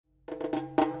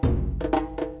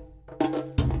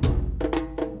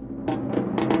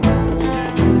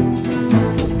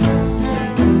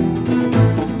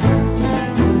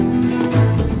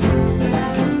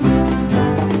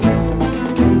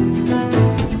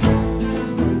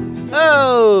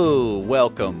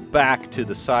welcome back to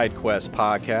the Side Quest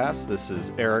podcast. This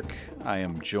is Eric. I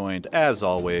am joined, as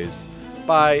always,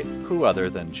 by who other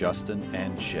than Justin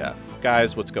and Jeff.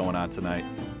 Guys, what's going on tonight?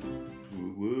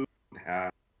 Woo woo.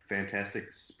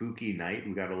 Fantastic spooky night.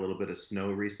 We got a little bit of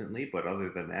snow recently, but other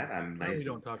than that, I'm No, nice. we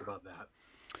don't talk about that.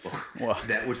 Well,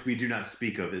 that which we do not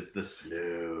speak of is the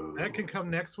snow. That can come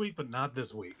next week, but not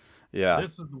this week. Yeah.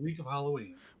 This is the week of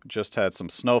Halloween. Just had some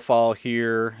snowfall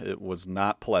here. It was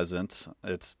not pleasant.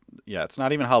 It's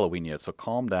not even Halloween yet, so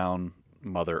calm down,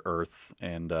 Mother Earth,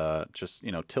 and just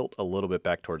tilt a little bit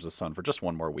back towards the sun for just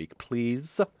one more week,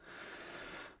 please.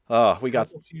 We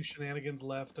got a few shenanigans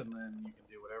left, and then you can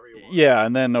do whatever you want. Yeah,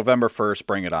 and then November 1st,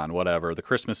 bring it on, whatever. The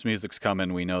Christmas music's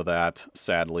coming, we know that,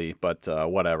 sadly, but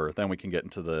whatever. Then we can get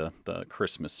into the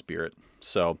Christmas spirit.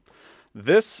 So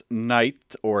this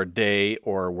night or day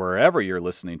or wherever you're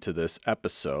listening to this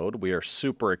episode, we are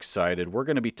super excited. We're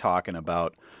going to be talking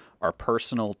about our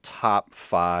personal top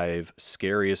 5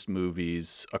 scariest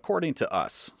movies according to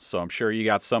us. So I'm sure you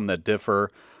got some that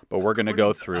differ, but we're going to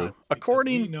go through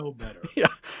according. We know better. Yeah,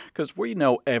 because we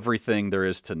know everything there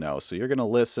is to know. So you're going to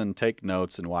listen, take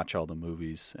notes, and watch all the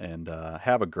movies and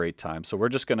have a great time. So we're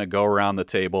just going to go around the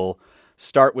table,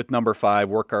 start with number 5,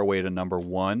 work our way to number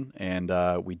 1.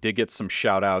 And we did get some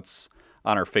shout outs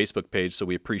on our Facebook page, so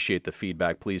we appreciate the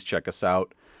feedback. Please check us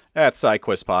out at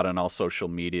SideQuestPod on all social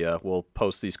media. We'll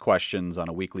post these questions on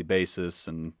a weekly basis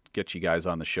and get you guys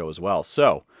on the show as well.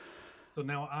 So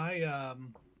now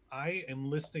I am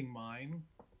listing my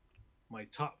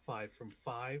top 5 from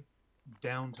 5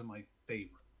 down to my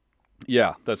favorite.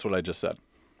 Yeah, that's what I just said.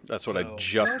 That's what I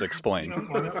just explained. I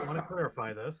want to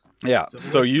clarify this. Yeah,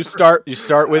 so you start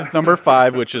with number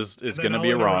 5, which is going to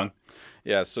be wrong.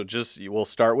 Yeah, so we'll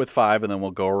start with 5, and then we'll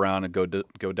go around and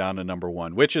go down to number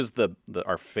 1, which is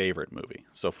our favorite movie.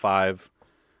 So 5,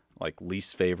 like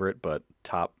least favorite, but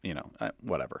top,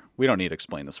 whatever. We don't need to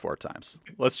explain this 4 times.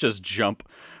 Let's just jump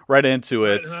right into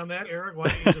it. And on that, Eric, why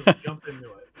don't you just jump into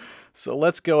it? So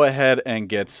let's go ahead and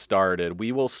get started.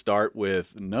 We will start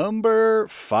with number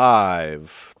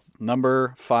 5.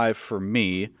 Number 5 for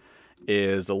me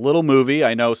is a little movie.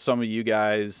 I know some of you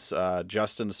guys,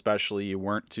 Justin especially, you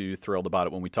weren't too thrilled about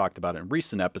it when we talked about it in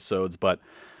recent episodes, but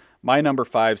my number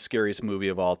 5 scariest movie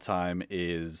of all time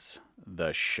is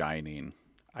The Shining.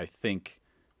 I think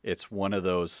it's one of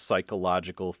those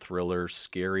psychological thriller,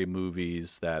 scary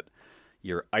movies that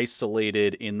you're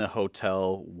isolated in the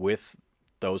hotel with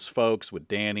those folks, with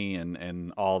Danny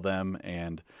and all them,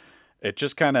 and it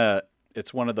just kind of,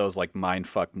 it's one of those like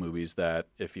mindfuck movies that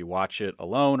if you watch it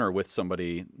alone or with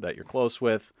somebody that you're close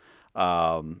with,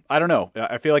 I don't know,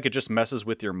 I feel like it just messes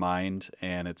with your mind,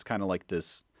 and it's kind of like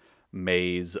this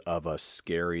maze of a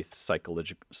scary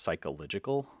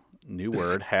psychological new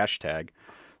word hashtag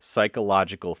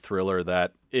psychological thriller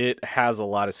that it has a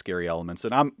lot of scary elements,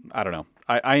 and I don't know,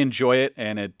 I enjoy it,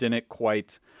 and it didn't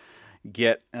quite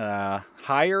get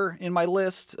higher in my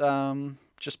list,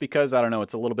 just because, I don't know,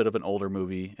 it's a little bit of an older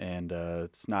movie, and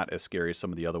it's not as scary as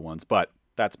some of the other ones, but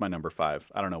that's my number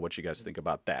 5. I don't know what you guys think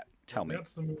about that. Tell me.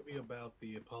 That's the movie about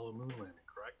the Apollo moon landing,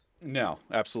 correct? No,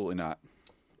 absolutely not.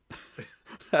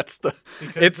 It's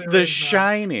The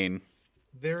Shining.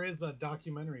 There is a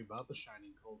documentary about The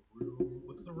Shining called Room.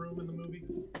 What's the room in the movie?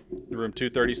 Room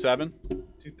 237?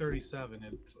 237.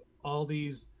 It's all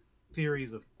these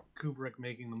theories of Kubrick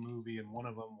making the movie, and one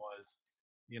of them was,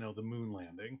 the moon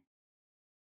landing.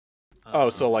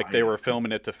 So like they were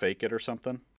filming it to fake it or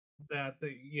something?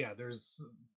 There's,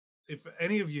 if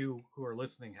any of you who are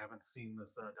listening haven't seen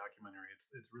this documentary,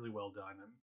 it's really well done,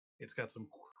 and it's got some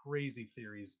crazy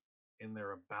theories in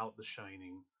there about The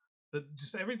Shining.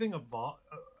 Just everything around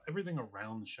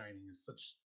The Shining is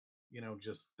such,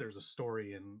 just there's a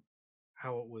story and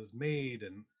how it was made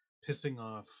and pissing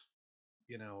off,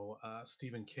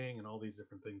 Stephen King and all these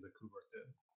different things that Kubrick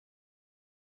did.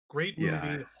 Great movie,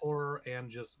 Yeah. horror, and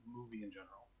just movie in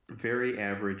general. Very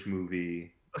average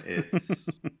movie.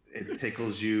 It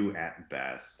tickles you at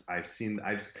best.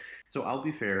 So I'll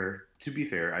be fair. To be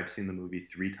fair, I've seen the movie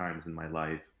 3 times in my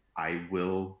life. I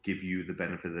will give you the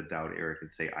benefit of the doubt, Eric,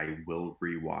 and say I will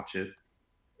rewatch it,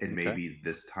 and maybe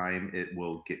this time it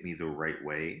will get me the right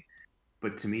way.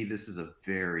 But to me, this is a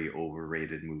very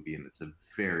overrated movie, and it's a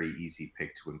very easy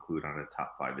pick to include on a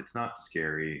top 5. It's not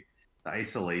scary. The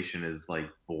isolation is like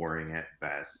boring at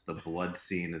best. The blood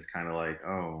scene is kind of like,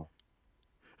 oh,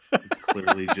 it's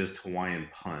clearly just Hawaiian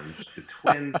Punch. The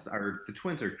twins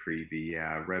are creepy.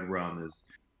 Yeah, Red Rum is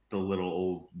the little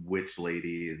old witch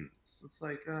lady, and it's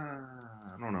like, I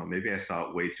don't know. Maybe I saw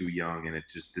it way too young, and it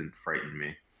just didn't frighten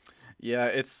me. Yeah,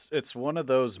 it's one of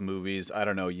those movies, I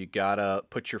don't know, you gotta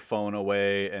put your phone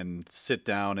away and sit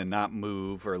down and not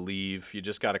move or leave. You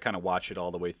just gotta kind of watch it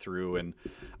all the way through. And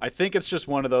I think it's just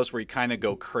one of those where you kind of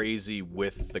go crazy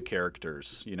with the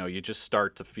characters. You know, you just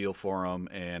start to feel for them,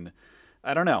 and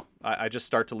I don't know. I just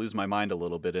start to lose my mind a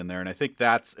little bit in there. And I think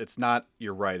it's not,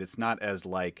 you're right, it's not as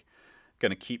like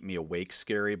gonna keep me awake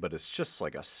scary, but it's just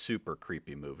like a super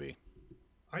creepy movie.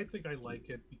 I think I like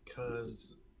it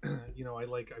because,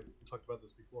 I've talked about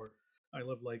this before. I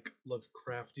love like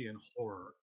Lovecraftian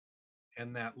horror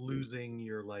and that losing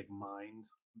your like mind,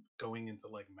 going into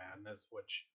like madness,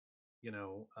 which,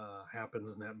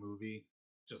 happens in that movie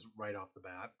just right off the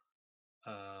bat.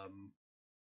 Um,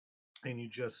 and you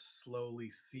just slowly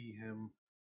see him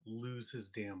lose his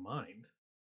damn mind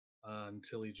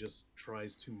until he just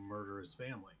tries to murder his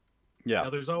family. Yeah.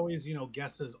 Now, there's always,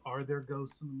 guesses: are there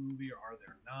ghosts in the movie or are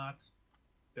there not?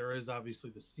 There is obviously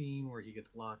the scene where he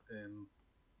gets locked in,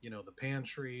 the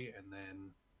pantry, and then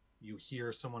you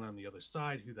hear someone on the other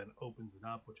side who then opens it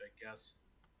up, which I guess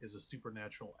is a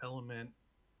supernatural element.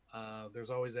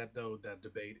 There's always that though that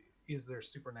debate: is there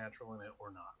supernatural in it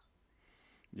or not?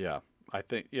 Yeah, I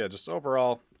think yeah, just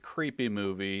overall creepy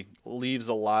movie leaves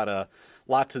a lot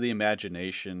to the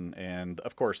imagination, and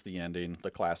of course the ending,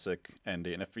 the classic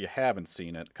ending. If you haven't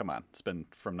seen it, come on, it's been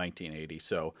from 1980,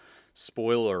 so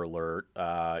spoiler alert.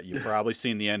 You've probably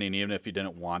seen the ending even if you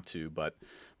didn't want to, but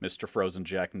Mr. Frozen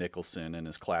Jack Nicholson and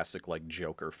his classic like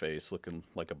Joker face, looking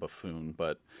like a buffoon,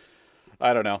 but.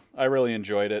 I don't know. I really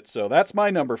enjoyed it. So that's my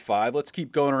number five. Let's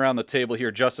keep going around the table here.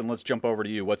 Justin, let's jump over to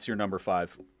you. What's your number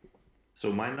five?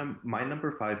 So my number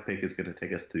five pick is going to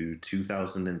take us to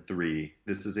 2003.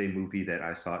 This is a movie that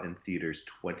I saw in theaters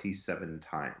 27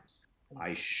 times.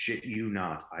 I shit you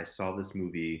not. I saw this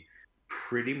movie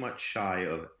pretty much shy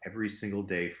of every single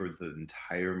day for the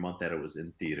entire month that it was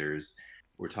in theaters.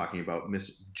 We're talking about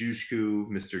Miss Jushku,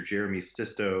 Mr. Jeremy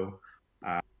Sisto,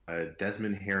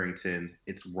 Desmond Harrington.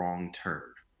 It's Wrong Turn.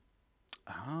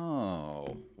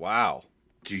 Oh, wow.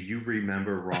 Do you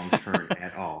remember Wrong Turn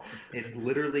at all? It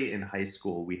literally in high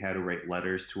school we had to write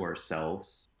letters to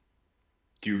ourselves.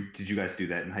 Did you guys do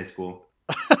that in high school?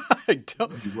 I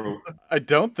don't You wrote I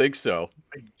don't think so.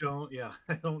 I don't, yeah,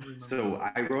 I don't remember so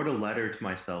that. I wrote a letter to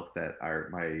myself that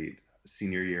my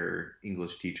senior year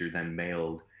English teacher then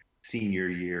mailed senior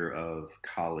year of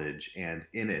college, and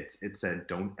in it said,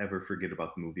 "Don't ever forget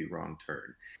about the movie Wrong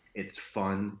Turn. It's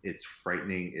fun, it's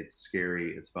frightening, it's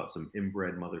scary. It's about some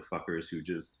inbred motherfuckers who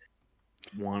just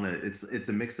wanna it's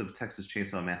a mix of Texas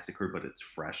Chainsaw Massacre, but it's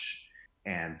fresh.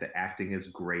 And the acting is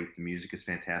great, the music is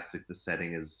fantastic, the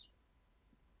setting is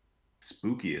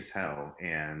spooky as hell.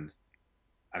 And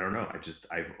I don't know,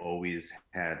 I've always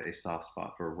had a soft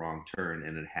spot for a Wrong Turn,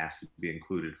 and it has to be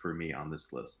included for me on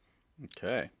this list.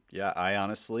 Okay. Yeah,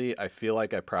 I feel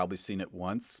like I probably seen it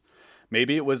once.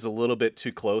 Maybe it was a little bit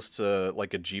too close to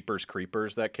like a Jeepers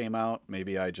Creepers that came out.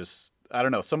 Maybe I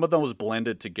don't know. Some of them was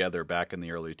blended together back in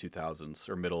the early 2000s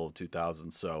or middle of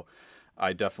 2000s. So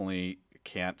I definitely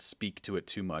can't speak to it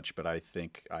too much, but I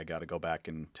think I got to go back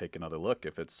and take another look.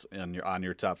 If it's on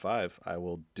your top five,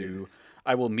 It's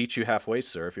I will meet you halfway,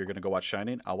 sir. If you're going to go watch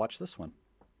Shining, I'll watch this one.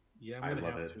 Yeah, I'm I gonna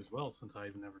love have it. to as well since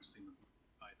I've never seen this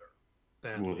movie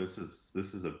either. Well, Sadly.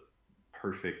 this is a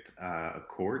perfect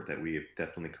accord that we have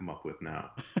definitely come up with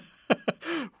now.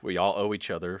 We all owe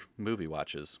each other movie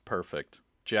watches. Perfect.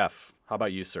 Jeff, how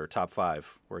about you, sir? Top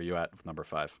five. Where are you at with number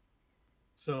five?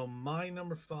 So my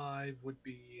number five would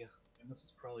be, and this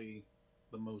is probably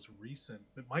the most recent.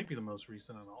 It might be the most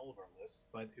recent on all of our lists,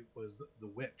 but it was The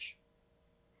Witch,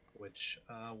 which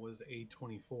was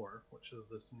A24, which is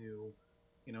this new,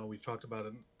 we've talked about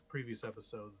in previous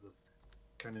episodes, this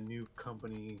kind of new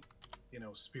company,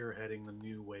 spearheading the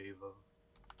new wave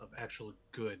of actual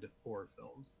good horror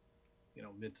films.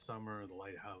 Midsummer, The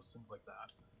Lighthouse, things like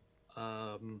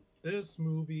that. This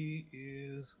movie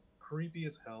is creepy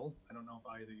as hell. I don't know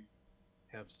if either you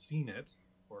have seen it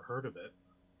or heard of it.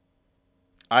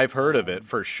 I've heard of it Um,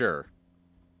 for sure.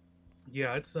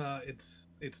 yeah, it's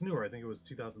newer. I think it was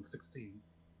 2016.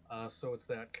 So it's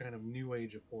that kind of new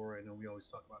age of horror. I know we always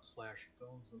talk about slasher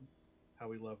films and how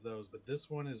we love those, but this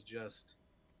one is just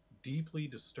deeply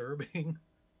disturbing.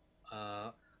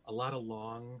 Uh, a lot of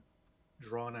long,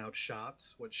 drawn out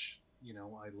shots, which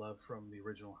I love from the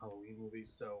original Halloween movies.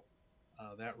 So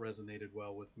that resonated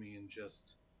well with me, and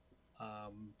just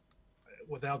um,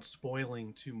 without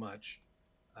spoiling too much,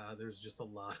 there's just a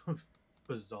lot of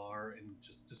bizarre and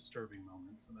just disturbing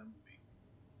moments in that movie.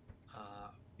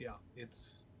 Yeah,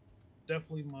 it's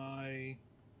definitely my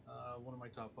one of my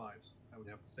top fives. I would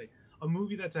have to say a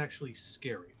movie that's actually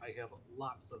scary. I have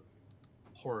lots of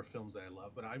horror films that I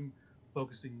love, but I'm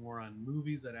focusing more on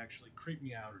movies that actually creep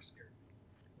me out or scare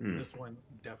me. And Hmm. this one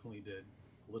definitely did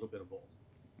a little bit of both.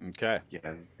 Okay.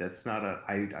 Yeah, that's not a.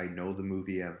 I know the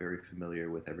movie. I'm very familiar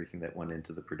with everything that went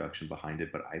into the production behind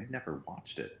it, but I've never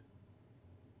watched it.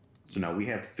 So now we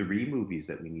have three movies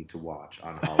that we need to watch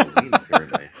on Halloween,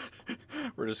 apparently.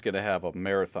 We're just gonna have a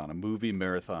marathon, a movie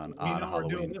marathon We on know we're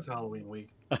doing Halloween. this Halloween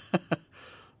week.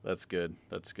 That's good.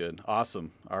 That's good.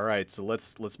 Awesome. All right, so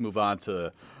let's move on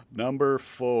to number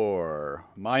 4.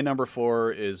 My number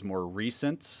 4 is more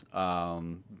recent.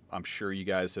 I'm sure you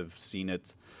guys have seen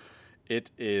it. It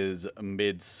is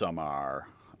Midsummer.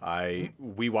 Mhm.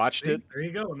 We watched See, it. there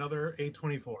you go, another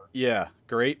A24. Yeah,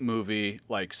 great movie.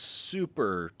 Like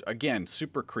super, again,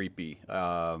 super creepy.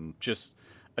 Just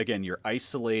again, you're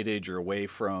isolated. You're away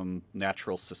from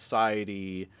natural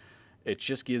society. It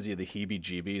just gives you the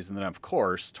heebie-jeebies, and then of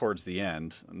course, towards the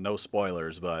end, no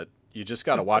spoilers, but you just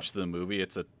got to watch the movie.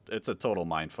 It's a total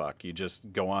mind fuck. You just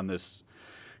go on this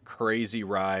crazy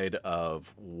ride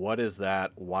of what is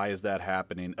that? Why is that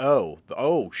happening? Oh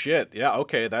shit. Yeah,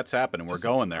 okay, that's happening. We're Just a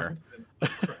going there. constant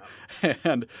crap.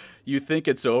 And you think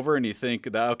it's over and you think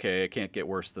that okay, it can't get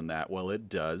worse than that. Well, it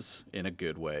does in a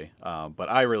good way. But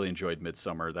I really enjoyed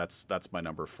Midsummer. That's my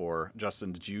number 4.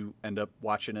 Justin, did you end up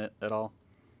watching it at all?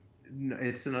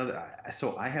 It's another.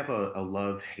 So I have a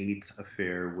love hate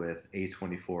affair with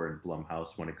A24 and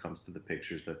Blumhouse when it comes to the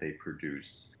pictures that they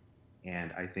produce.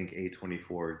 And I think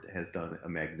A24 has done a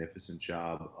magnificent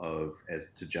job of, as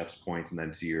to Jeff's point, and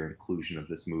then to your inclusion of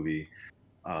this movie,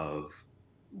 of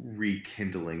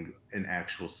rekindling an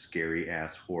actual scary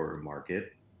ass horror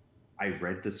market. I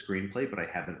read the screenplay, but I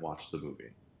haven't watched the movie.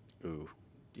 Ooh,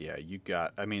 yeah, you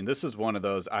got. I mean, this is one of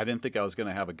those. I didn't think I was going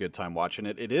to have a good time watching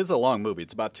it. It is a long movie.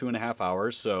 It's about 2.5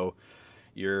 hours, so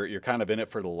you're kind of in it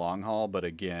for the long haul. But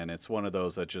again, it's one of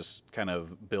those that just kind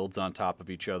of builds on top of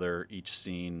each other, each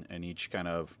scene and each kind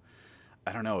of.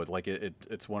 I don't know.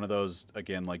 It's one of those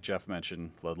again, like Jeff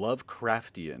mentioned,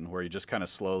 Lovecraftian, where you just kind of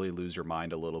slowly lose your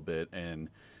mind a little bit, and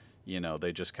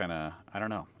they just kind of. I don't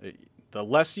know. The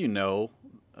less you know,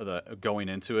 the going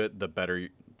into it, the better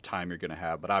time you're going to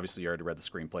have. But obviously, you already read the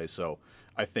screenplay, so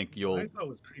I think What I you'll. thought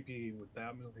was creepy with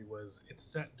that movie was it's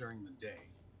set during the day,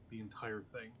 the entire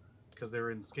thing, because they're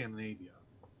in Scandinavia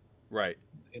Right.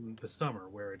 in the summer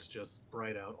where it's just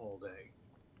bright out all day.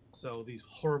 So these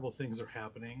horrible things are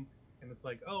happening, and it's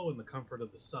like, oh, in the comfort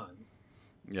of the sun,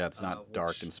 Yeah, it's not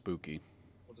dark and which spooky.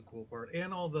 was a cool part,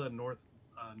 and all the Norse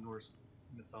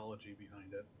mythology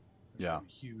behind it. Which Yeah. I'm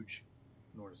a huge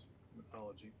Norse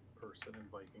mythology person and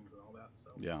Vikings and all that, so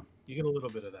Yeah. you get a little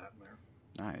bit of that in there.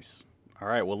 Nice. All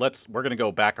right. Well, we're gonna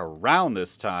go back around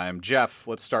this time. Jeff,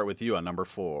 let's start with you on number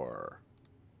 4.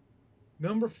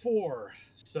 Number 4.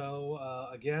 So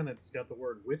again, it's got the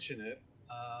word witch in it.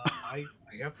 I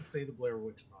have to say the Blair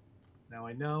Witch Project. Now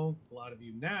I know a lot of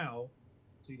you now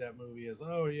see that movie as,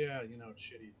 oh yeah, it's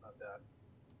shitty. It's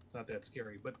not that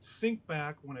scary. But think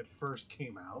back when it first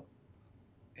came out,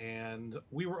 and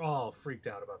we were all freaked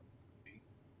out about the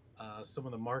movie. Some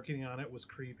of the marketing on it was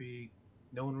creepy.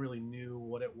 No one really knew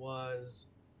what it was.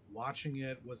 Watching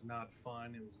it was not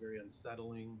fun. It was very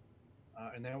unsettling,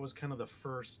 and that was kind of the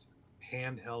first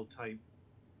handheld type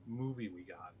movie we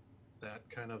got that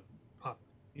kind of pop,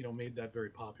 made that very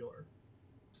popular.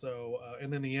 So,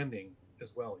 and then the ending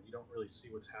as well. You don't really see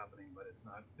what's happening, but it's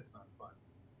not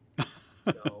fun.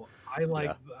 So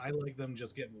Yeah. I like them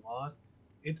just getting lost.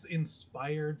 It's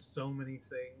inspired so many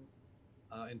things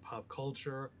in pop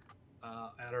culture.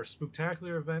 At our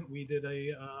Spooktacular event, we did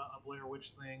a Blair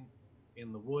Witch thing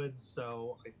in the woods.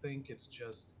 So I think it's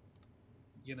just,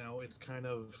 it's kind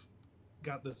of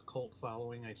got this cult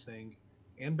following, I think.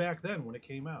 And back then, when it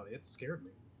came out, it scared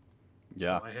me.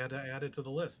 Yeah. So I had to add it to the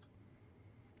list.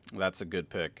 That's a good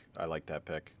pick. I like that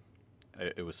pick.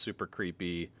 It was super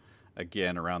creepy.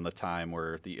 Again, around the time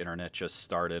where the internet just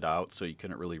started out, so you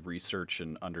couldn't really research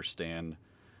and understand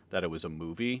that it was a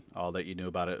movie. All that you knew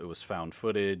about it was found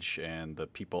footage, and the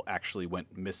people actually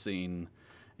went missing,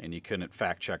 and you couldn't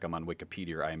fact check them on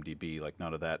Wikipedia or IMDb. Like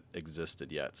none of that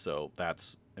existed yet. So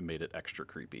it made it extra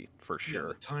creepy for Yeah, the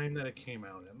sure. time that it came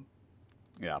out in,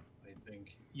 Yeah, I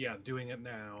think, yeah, doing it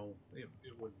now, it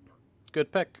wouldn't work.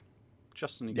 good pick.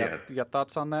 Justin, Yeah. you got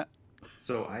thoughts on that?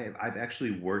 So I've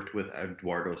actually worked with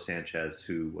Eduardo Sanchez,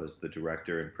 who was the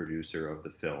director and producer of the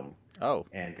film, Oh,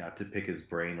 and got to pick his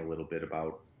brain a little bit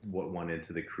about what went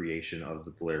into the creation of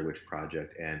the Blair Witch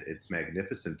Project. And it's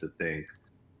magnificent to think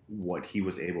what he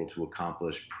was able to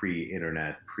accomplish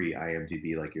pre-internet,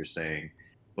 pre-IMDb, like you're saying,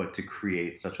 but to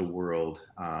create such a world.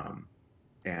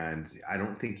 And I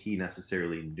don't think he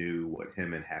necessarily knew what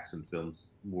him and Haxon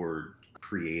Films were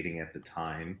creating at the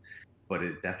time, but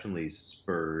it definitely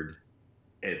spurred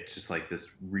it's just like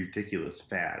this ridiculous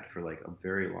fad for like a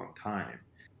very long time.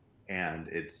 And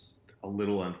it's a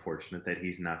little unfortunate that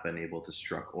he's not been able to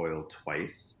struck oil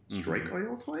twice. Hmm. Strike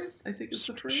oil twice, I think is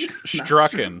the phrase. Not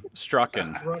Strucken.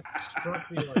 Strucken. Struck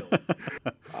the oils.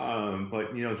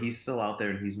 But you know, he's still out there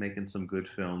and he's making some good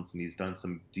films and he's done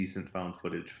some decent found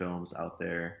footage films out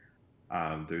there.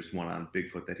 There's one on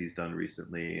Bigfoot that he's done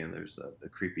recently, and there's a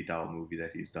creepy doll movie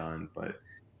that he's done. But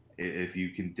if you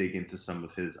can dig into some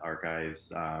of his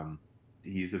archives,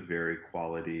 he's a very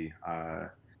quality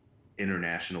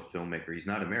international filmmaker. He's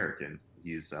not American.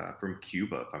 He's from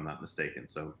Cuba, if I'm not mistaken.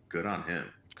 So good on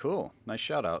him. Cool. Nice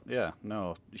shout out. Yeah.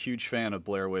 No, huge fan of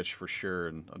Blair Witch for sure,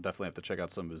 and I'll definitely have to check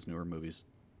out some of his newer movies.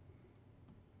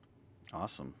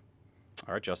 Awesome.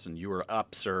 All right, Justin, you are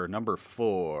up, sir. Number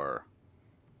 4.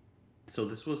 So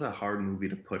this was a hard movie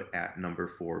to put at number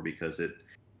 4 because it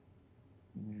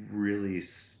really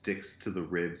sticks to the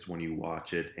ribs when you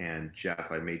watch it. And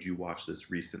Jeff, I made you watch this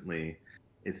recently.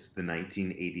 It's the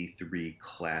 1983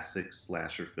 classic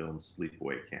slasher film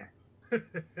Sleepaway Camp.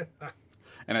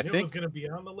 And I knew it think was going to be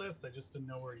on the list. I just didn't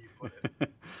know where you put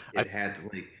it. It had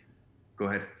like, go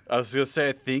ahead. I was gonna say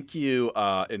I think you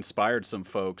inspired some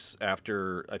folks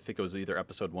after I think it was either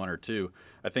episode 1 or 2.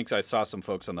 I think I saw some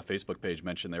folks on the Facebook page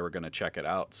mention they were going to check it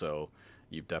out. So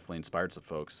you've definitely inspired some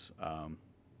folks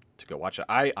to go watch it.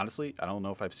 I honestly I don't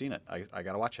know if I've seen it. I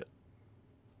gotta watch it.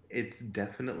 It's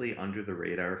definitely under the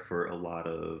radar for a lot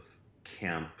of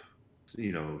camp.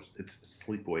 You know, it's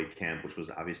Sleepaway Camp, which was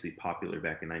obviously popular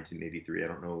back in 1983. I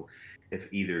don't know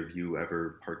if either of you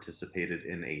ever participated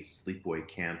in a sleepaway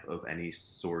camp of any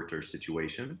sort or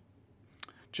situation.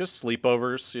 Just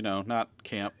sleepovers, not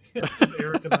camp. Just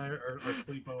Eric and I are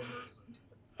sleepovers.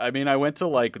 I mean, I went to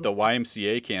like the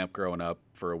YMCA camp growing up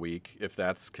for a week, if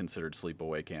that's considered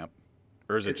sleepaway camp,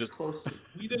 or is it It's just? close.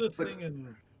 We did a thing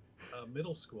in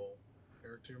middle school.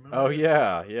 Eric, do you remember? Oh it?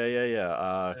 yeah.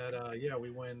 Yeah,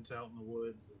 we went out in the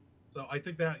woods. So I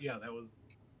think that was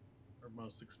our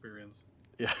most experience.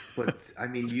 Yeah. But I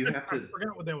mean, you have I to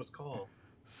forgot what that was called.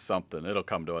 Something. It'll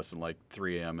come to us in like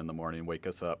 3 a.m. in the morning, wake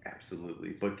us up.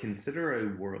 absolutely. But consider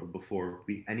a world before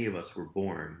any of us were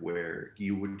born where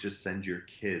you would just send your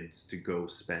kids to go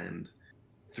spend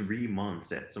 3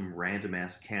 months at some random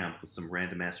ass camp with some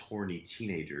random ass horny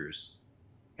teenagers,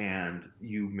 and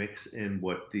you mix in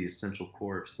what the essential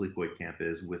core of Sleepaway Camp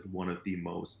is with one of the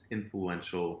most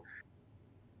influential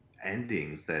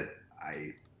endings that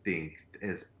I think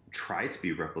has tried to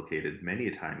be replicated many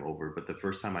a time over. But the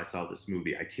first time I saw this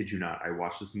movie, I kid you not, I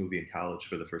watched this movie in college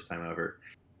for the first time ever,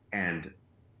 and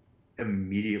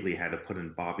immediately had to put in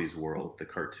Bobby's World, the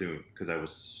cartoon, because I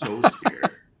was so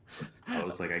scared. I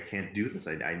was like, I can't do this.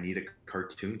 I need a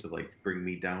cartoon to like bring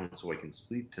me down so I can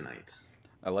sleep tonight.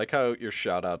 I like how your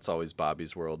shout out's always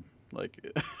Bobby's World. Like,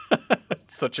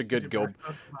 it's such a good go,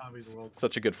 Bobby's World.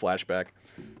 such a good flashback.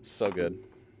 So good.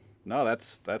 No,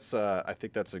 that's I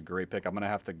think that's a great pick. I'm gonna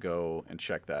have to go and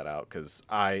check that out because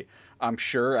I'm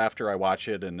sure after I watch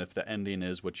it and if the ending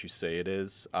is what you say it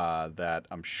is, that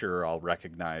I'm sure I'll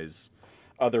recognize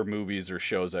other movies or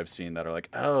shows I've seen that are like,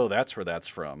 oh, that's where that's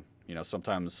from.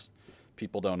 Sometimes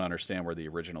people don't understand where the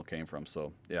original came from.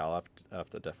 So yeah, I'll have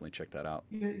to definitely check that out.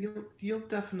 Yeah, you'll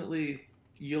definitely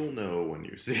you'll know when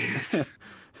you see it.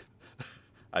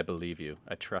 I believe you.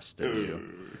 I trust in you.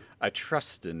 Ooh. I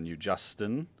trust in you,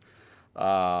 Justin.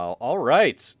 All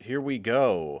right, here we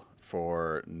go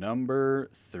for number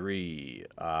 3.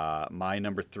 My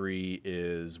number 3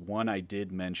 is one I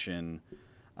did mention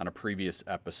on a previous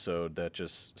episode that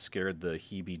just scared the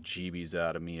heebie-jeebies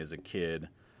out of me as a kid.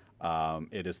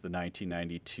 It is the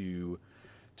 1992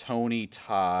 Tony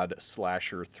Todd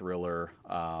slasher thriller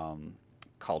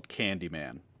called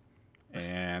Candyman.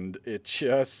 And it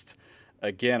just,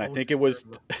 again, I Oh, think it's it was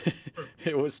terrible.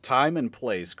 it was time and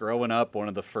place. Growing up, one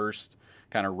of the first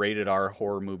kind of rated R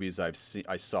horror movies I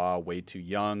saw way too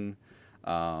young.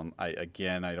 I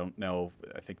don't know.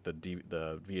 I think the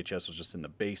VHS was just in the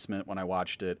basement when I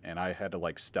watched it, and I had to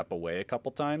like step away a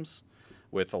couple times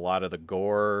with a lot of the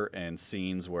gore and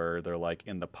scenes where they're like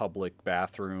in the public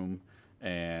bathroom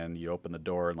and you open the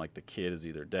door and like the kid is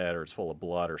either dead or it's full of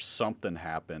blood or something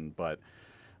happened. But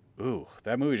ooh,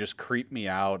 that movie just creeped me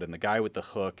out. And the guy with the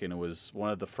hook, and it was one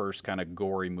of the first kind of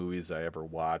gory movies I ever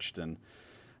watched. And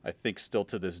I think still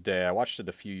to this day, I watched it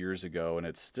a few years ago, and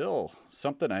it's still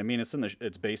something. I mean,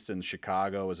 it's based in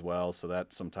Chicago as well, so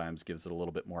that sometimes gives it a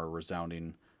little bit more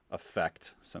resounding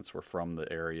effect since we're from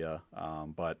the area.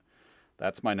 But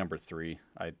that's my number 3.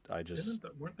 I just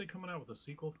Weren't they coming out with a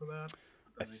sequel for that?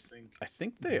 I, Then I think I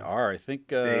think they are. I think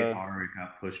They are. It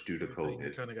got pushed due to everything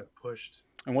COVID. kind of got pushed.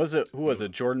 And was it who was The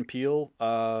it? Jordan Peele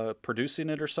producing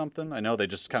it or something? I know they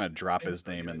just kind of I drop think his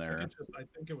so. name Yeah, in there. I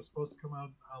think it was supposed to come out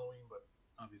Halloween, but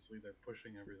obviously they're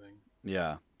pushing everything.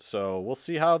 Yeah. So we'll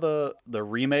see how the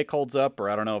remake holds up, or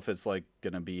I don't know if it's like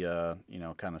gonna be a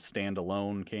kind of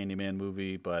standalone Candyman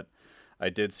movie, but I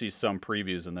did see some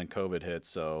previews and then COVID hit,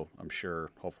 so I'm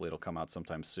sure hopefully it'll come out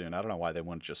sometime soon. I don't know why they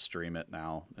wouldn't just stream it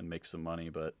now and make some money,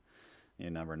 but you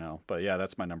never know. But yeah,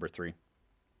 that's my number three.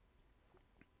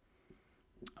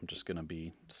 I'm just gonna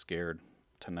be scared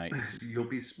tonight. You'll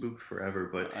be spooked forever.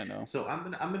 But I know. so I'm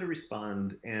gonna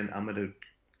respond, and I'm gonna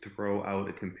throw out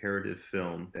a comparative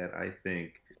film that I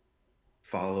think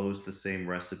follows the same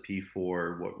recipe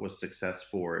for what was success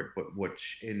for it, but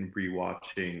which in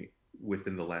rewatching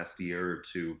within the last year or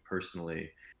two personally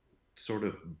sort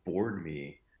of bored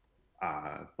me.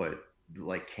 But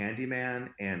like Candyman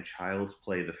and Child's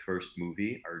Play, the first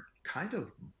movie, are kind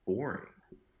of boring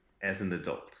as an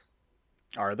adult.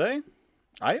 Are they?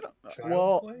 I don't- Child's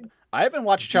well, Play? I haven't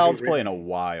watched The Child's Play in a original.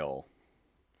 while,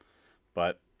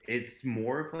 but It's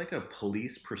more of like a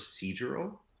police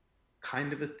procedural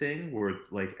kind of a thing where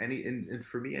like and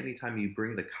for me anytime you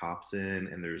bring the cops in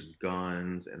and there's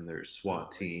guns and there's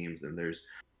SWAT teams and there's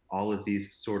all of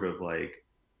these sort of like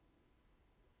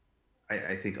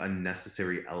I think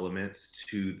unnecessary elements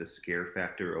to the scare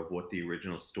factor of what the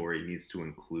original story needs to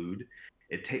include,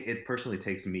 it personally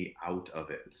takes me out of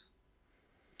it.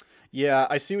 yeah,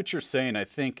 I see what you're saying. I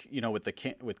think with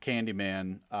with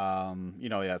Candyman,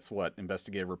 that's what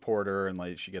investigative reporter, and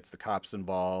like she gets the cops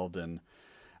involved, and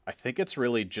I think it's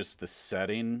really just the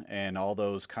setting and all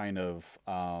those kind of,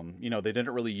 they didn't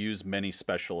really use many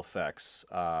special effects.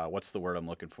 What's the word I'm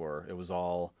looking for? It was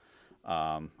all,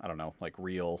 I don't know, like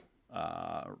real,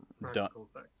 uh, done. Practical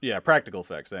effects. Yeah, practical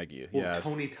effects. Thank you. Well, Yeah.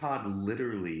 Tony Todd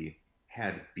literally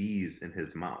had bees in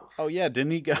his mouth. Oh yeah,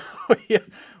 didn't he go? Yeah.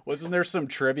 Wasn't there some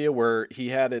trivia where he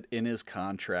had it in his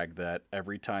contract that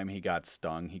every time he got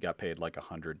stung, he got paid like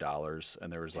 $100,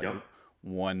 and there was like Yep.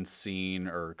 one scene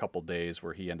or a couple days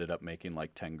where he ended up making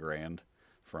like 10 grand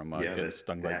from Yeah, getting that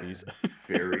stung by that bees.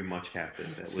 very much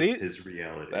happened. That was See, his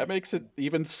reality. that makes it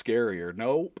even scarier.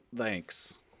 Nope,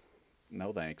 thanks.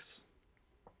 No thanks.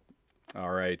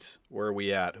 All right, where are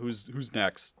we at? Who's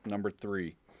next? Number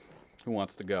three. Who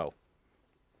wants to go?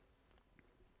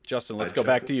 Justin, let's go Jeff.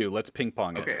 back to you. Let's ping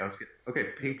pong it. Okay, okay, okay.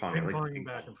 Ping pong. I Ping like ponging ping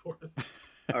back pong. and forth.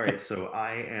 All right, so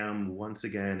I am once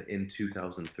again in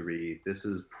 2003. This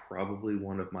is probably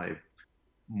one of my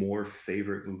more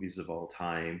favorite movies of all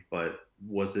time, but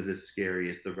was it as scary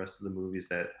as the rest of the movies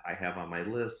that I have on my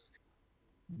list?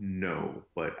 No,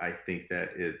 but I think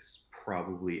that it's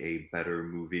probably a better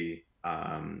movie.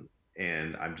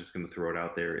 And I'm just going to throw it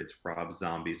out there. It's Rob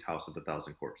Zombie's House of a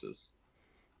Thousand Corpses.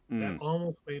 That Mm,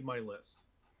 almost made my list.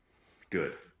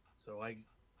 Good. So I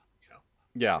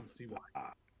yeah, can see why. Uh,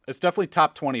 it's definitely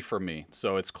top 20 for me,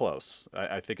 so it's close.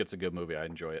 I think it's a good movie. I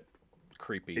enjoy it.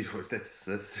 Creepy. that's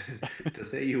to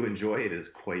say you enjoy it is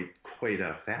quite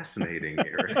fascinating,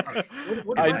 Eric.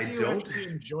 What Because I part I do you don't. actually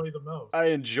enjoy the I most?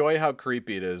 enjoy how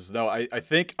creepy it is. No, I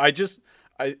think I just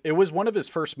it was one of his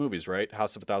first movies, right?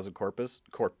 House of a Thousand Corpus.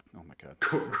 Oh my god.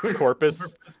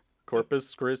 Corpus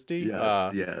Corpus Christi.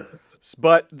 Yes, yes.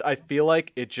 But I feel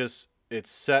like it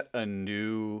set a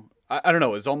new. I don't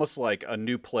know. It's almost like a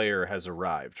new player has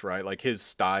arrived, right? Like his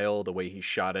style, the way he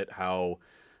shot it, how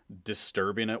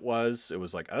disturbing it was. It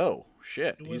was like, oh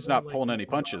shit, It he's was not like pulling any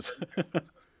more punches. than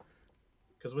Exorcist.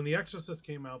 Because when The Exorcist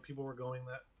came out, people were going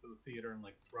to the theater and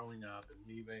like throwing up and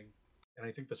leaving. And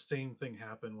I think the same thing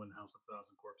happened when House of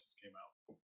Thousand Corpses came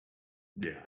out.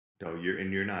 Yeah. No,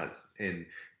 you're not. And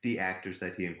the actors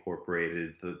that he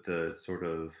incorporated, the sort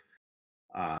of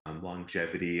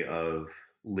longevity of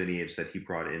lineage that he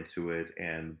brought into it,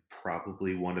 and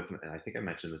probably and I think I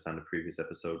mentioned this on the previous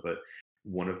episode, but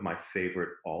one of my favorite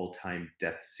all-time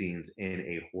death scenes in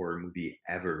a horror movie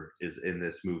ever is in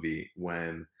this movie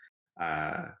when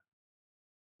uh,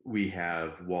 we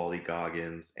have Wally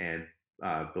Goggins and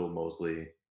Bill Mosley,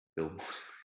 Bill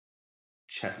Mosley,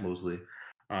 Chet Mosley.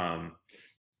 Um,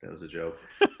 that was a joke.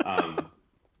 Um,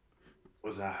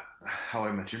 was a How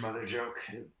I Met Your Mother joke.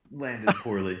 It landed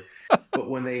poorly. But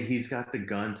when he's got the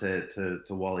gun to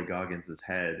Wally Goggins'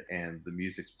 head and the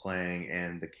music's playing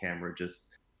and the camera just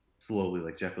slowly,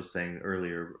 like Jeff was saying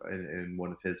earlier in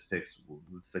one of his picks,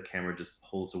 the camera just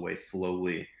pulls away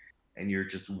slowly and you're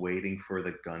just waiting for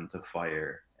the gun to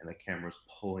fire and the camera's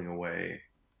pulling away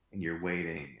and you're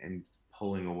waiting and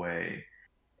pulling away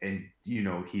and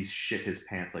he's shit his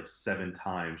pants like 7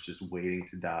 times just waiting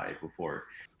to die before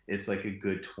it's like a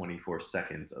good 24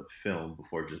 seconds of film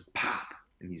before just pop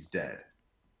and he's dead.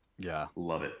 Yeah,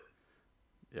 Love it.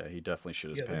 yeah, he definitely shit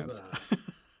his Yeah, there's pants.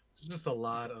 just a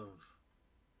lot of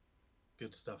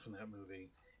good stuff in that movie.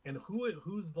 And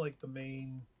who's like the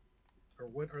main, or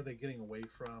what are they getting away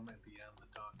from at the end? The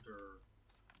doctor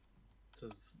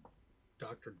says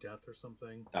Doctor Death or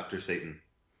something. Dr. Satan.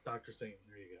 Doctor Satan.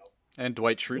 There you go. And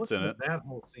Dwight What Schrute's in was it. that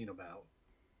whole scene about?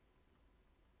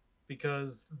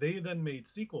 Because they then made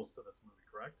sequels to this movie,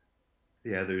 correct?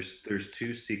 Yeah, there's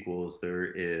two sequels.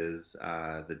 There is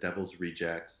The Devil's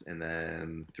Rejects and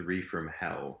then Three from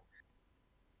Hell.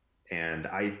 And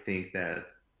I think that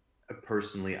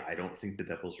personally, I don't think The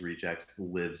Devil's Rejects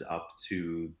lives up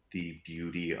to the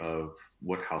beauty of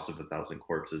what House of a Thousand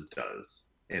Corpses does.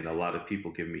 And a lot of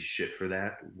people give me shit for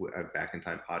that. Back in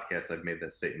Time podcast, I've made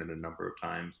that statement a number of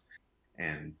times,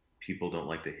 and people don't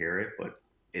like to hear it, but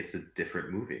it's a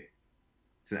different movie.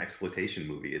 It's an exploitation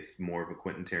movie. It's more of a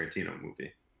Quentin Tarantino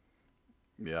movie.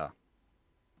 Yeah.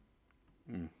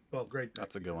 Well, great.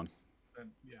 That's a good one.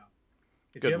 Yeah.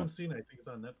 If Good you haven't one. seen it, I think it's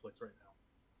on Netflix right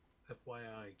now.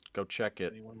 FYI. Go check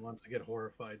it. Anyone wants to get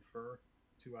horrified for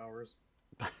 2 hours?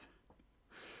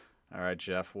 All right,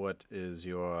 Jeff, what is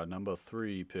your number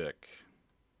 3 pick?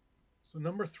 So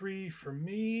number 3 for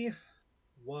me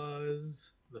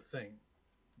was The Thing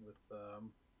with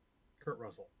Kurt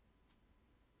Russell.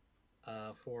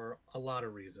 For a lot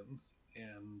of reasons,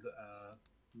 and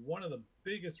one of the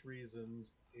biggest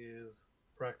reasons is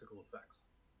practical effects.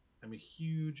 I'm a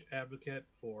huge advocate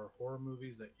for horror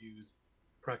movies that use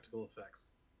practical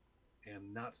effects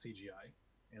and not CGI.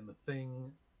 And The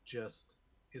Thing just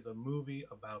is a movie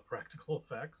about practical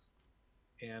effects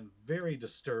and very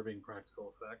disturbing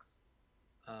practical effects.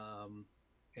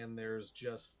 And there's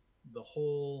just the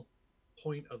whole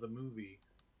point of the movie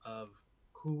of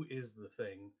who is the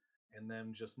thing and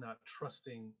them just not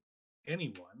trusting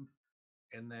anyone.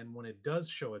 And then when it does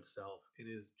show itself, it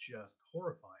is just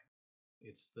horrifying.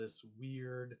 It's this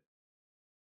weird,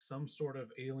 some sort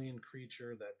of alien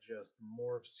creature that just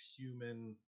morphs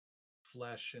human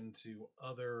flesh into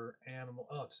other animal.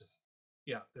 Oh, it's just,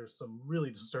 yeah, there's some really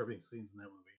disturbing scenes in that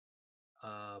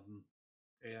movie.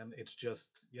 And it's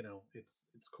just,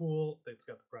 it's cool. It's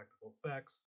got the practical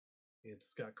effects.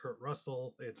 It's got Kurt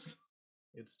Russell. It's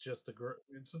just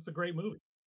a great movie.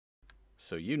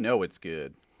 So you know it's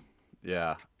good.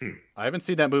 Yeah. Hmm. I haven't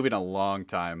seen that movie in a long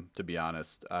time, to be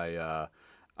honest. I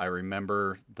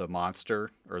remember the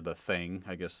monster or the thing,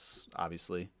 I guess,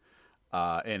 obviously,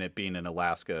 and it being in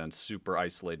Alaska and super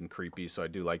isolated and creepy. So I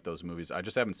do like those movies. I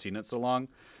just haven't seen it so long.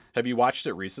 Have you watched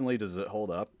it recently? Does it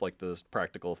hold up, like the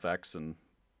practical effects and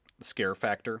the scare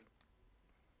factor?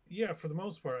 Yeah, for the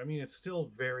most part. I mean, it's still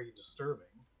very disturbing.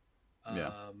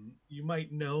 Yeah. You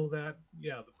might know that,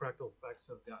 yeah, the practical effects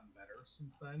have gotten better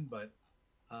since then, but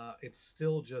it's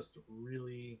still just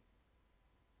really.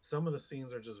 Some of the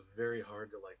scenes are just very hard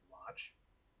to like watch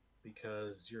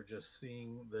because you're just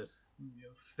seeing this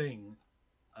thing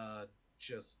uh,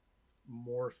 just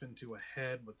morph into a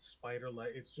head with spider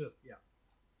leg. It's just, yeah,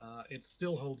 it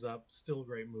still holds up. Still a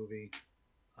great movie.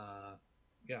 Uh,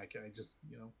 yeah, I just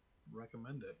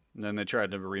recommend it. And then they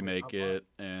tried to It's on my remake top five. it,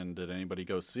 and did anybody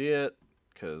go see it?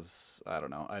 Because I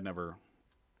don't know. I never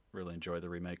really enjoy the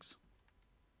remakes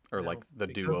or like No,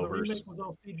 the do because the overs. remake was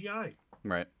all CGI.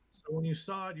 Right. So when you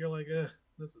saw it, you're like,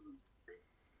 this isn't.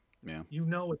 Yeah. You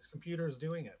know, it's computers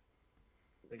doing it.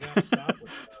 They got to stop with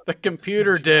The with the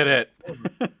computer did CGI.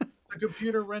 it. The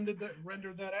computer rendered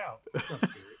that out. That's not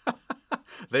scary.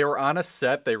 They were on a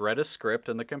set, they read a script,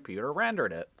 and the computer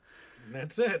rendered it. And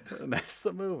that's it. And that's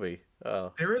the movie.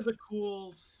 Oh. There is a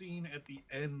cool scene at the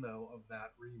end though of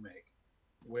that remake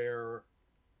where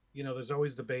there's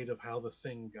always debate of how the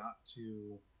thing got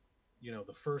to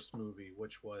the first movie,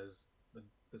 which was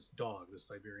this dog, the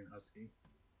Siberian Husky.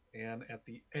 And at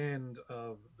the end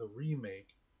of the remake,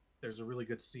 there's a really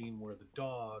good scene where the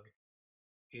dog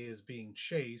is being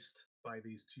chased by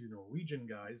these two Norwegian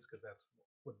guys because that's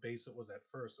what base it was at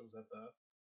first. It was at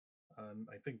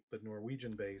I think the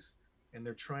Norwegian base, and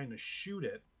they're trying to shoot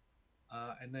it,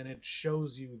 and then it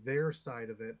shows you their side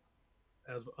of it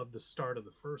as of the start of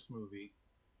the first movie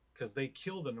because they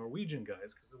kill the Norwegian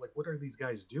guys because they're like, what are these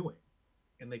guys doing?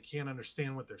 And they can't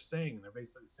understand what they're saying. And they're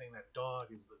basically saying that dog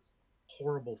is this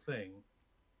horrible thing,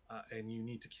 and you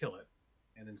need to kill it.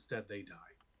 And instead, they die.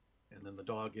 And then the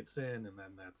dog gets in, and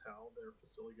then that's how their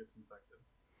facility gets infected.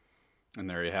 And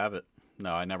there you have it.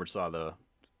 No, I never saw the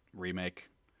remake.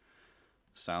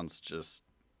 Sounds just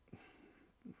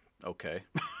okay.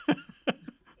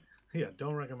 Yeah,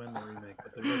 don't recommend the remake,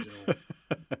 but the original,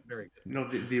 very good. No,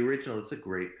 the original, it's a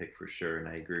great pick for sure. And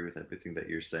I agree with everything that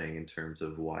you're saying in terms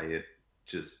of why it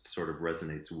just sort of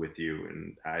resonates with you.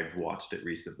 And I've watched it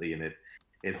recently and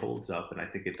it holds up. And I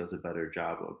think it does a better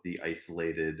job of the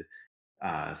isolated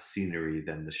scenery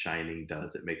than The Shining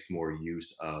does. It makes more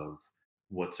use of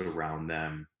what's around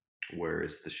them,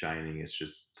 whereas The Shining is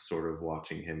just sort of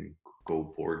watching him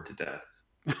go bored to death.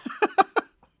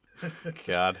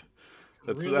 God,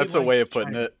 Really that's a way likes of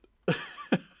putting China.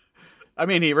 it. I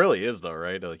mean, he really is though,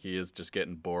 right? Like he is just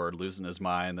getting bored, losing his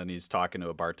mind. Then he's talking to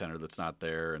a bartender that's not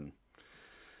there, and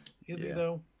Is he yeah.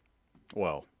 though?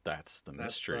 Well, that's the That's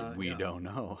mystery. We yeah. don't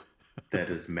know. That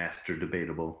is master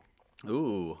debatable.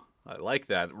 Ooh, I like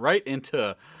that. Right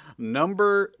into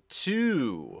number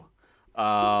two.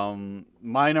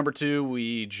 My number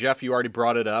two, Jeff, you already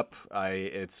brought it up.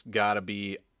 It's got to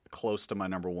be close to my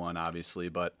number one, obviously,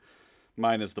 but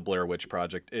mine is the Blair Witch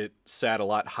Project. It sat a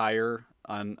lot higher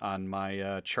on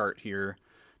my chart here,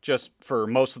 just for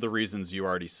most of the reasons you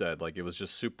already said. Like it was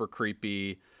just super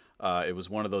creepy. It was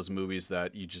one of those movies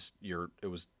that it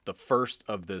was the first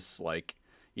of this like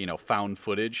found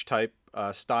footage type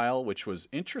style, which was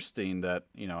interesting. That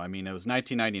I mean, it was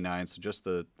 1999, so just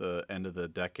the end of the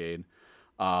decade.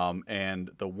 And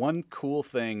the one cool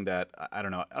thing that I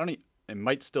don't know, it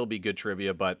might still be good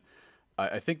trivia, but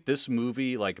I think this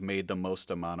movie like made the most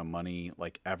amount of money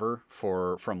like ever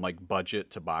for from like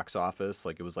budget to box office.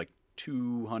 Like it was like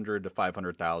 200 to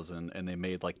 500,000, and they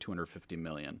made like 250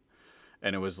 million.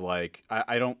 And it was like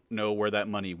I don't know where that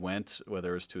money went,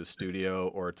 whether it was to a studio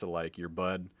or to like your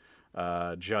bud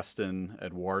Justin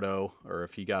Eduardo, or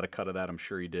if he got a cut of that, I'm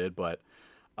sure he did. But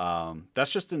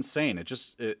that's just insane.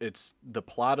 It's the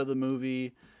plot of the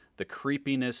movie, the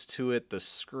creepiness to it, the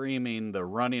screaming, the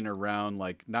running around.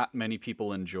 Like not many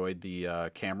people enjoyed the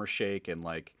camera shake and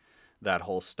like that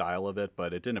whole style of it,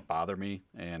 but it didn't bother me,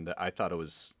 and I thought it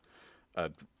was uh,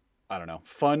 I don't know,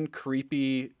 fun,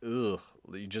 creepy. Ugh,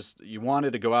 you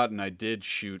wanted to go out, and I did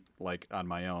shoot like on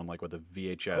my own, like with a Oh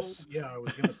VHS. yeah, I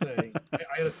was gonna say. I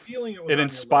had a feeling it was It on your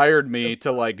list. inspired me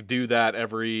to like do that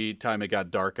every time it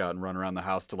got dark out and run around the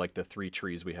house to like the 3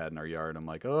 trees we had in our yard. I'm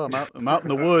like, oh, I'm out in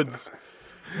the woods.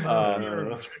 I'm out in the yard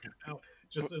and checking out,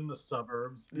 just in the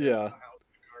suburbs next to Yeah, the house,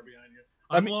 the car behind you.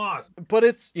 I I'm mean, lost. but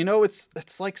it's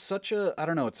like such a I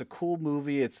don't know. It's a cool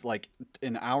movie. It's like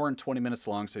an hour and 20 minutes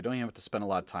long, so you don't even have to spend a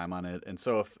lot of time on it. And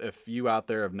so if you out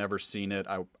there have never seen it,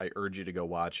 I urge you to go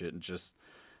watch it and just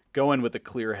go in with a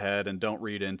clear head and don't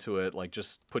read into it. Like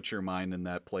just put your mind in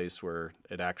that place where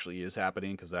it actually is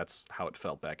happening, because that's how it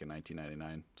felt back in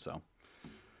 1999. So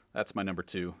that's my number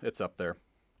two. It's up there.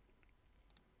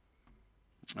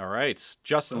 All right,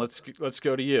 Justin, Oh, let's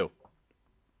go to you.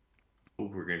 Oh,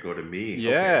 we're gonna go to me. Okay,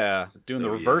 Yeah, doing the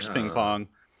so reverse ping yeah. pong.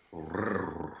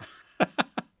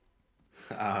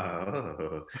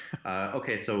 Uh,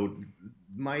 okay, so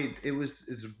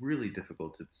it's really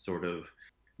difficult to sort of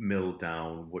mill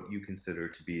down what you consider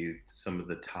to be some of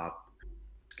the top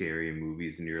scary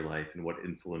movies in your life and what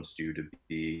influenced you to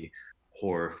be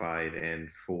horrified, and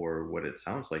for what it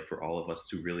sounds like for all of us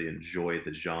to really enjoy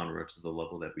the genre to the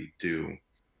level that we do.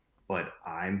 But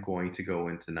I'm going to go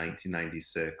into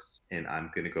 1996, and I'm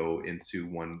going to go into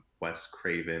when Wes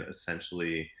Craven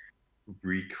essentially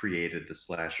recreated the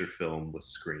slasher film with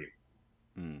Scream.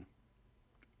 Hmm.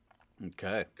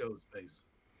 Okay. Ghostface.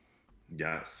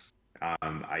 Yes.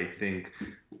 I think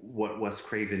what Wes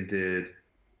Craven did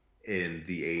in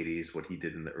the 80s, what he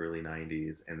did in the early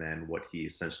 90s, and then what he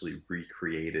essentially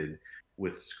recreated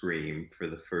with Scream for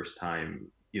the first time.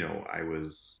 I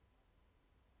was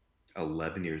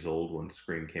 11 years old when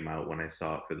Scream came out when I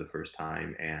saw it for the first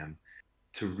time, and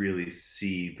to really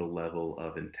see the level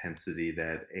of intensity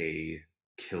that a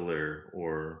killer,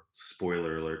 or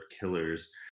spoiler alert,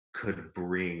 killers could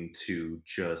bring to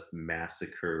just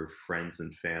massacre friends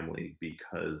and family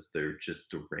because they're just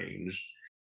deranged,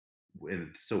 and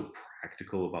it's so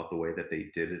practical about the way that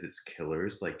they did it as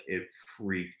killers, like it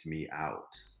freaked me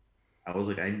out. I was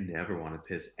like, I never want to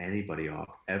piss anybody off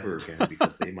ever again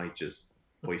because they might just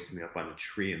hoist me up on a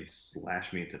tree and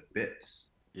slash me into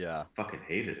bits. Yeah. Fucking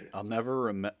hated it. I'll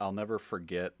never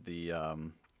forget the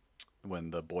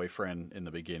when the boyfriend in the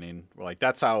beginning, like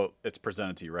that's how it's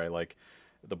presented to you, right? Like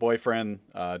the boyfriend,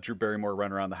 Drew Barrymore,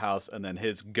 run around the house, and then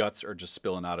his guts are just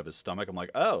spilling out of his stomach. I'm like,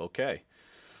 oh, okay.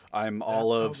 I'm all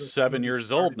That's how of this 7 movie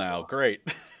years old started me now. off. Great.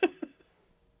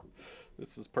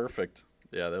 This is perfect.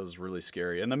 Yeah, that was really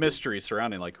scary. And the mystery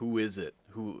surrounding, like, who is it?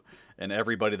 And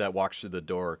everybody that walks through the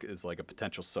door is like a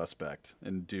potential suspect.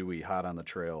 And Dewey hot on the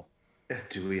trail.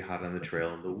 Dewey hot on the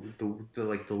trail, and the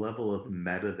like the level of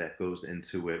meta that goes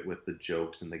into it with the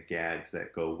jokes and the gags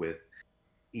that go with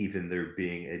even there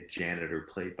being a janitor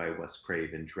played by Wes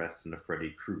Craven dressed in a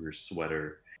Freddy Krueger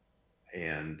sweater,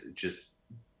 and just,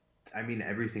 I mean,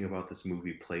 everything about this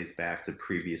movie plays back to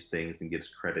previous things and gives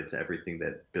credit to everything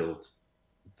that built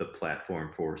the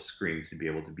platform for Scream to be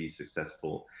able to be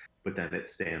successful, but then it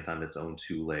stands on its own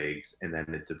two legs, and then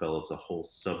it develops a whole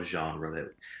subgenre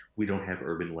that we don't have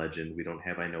urban legend, we don't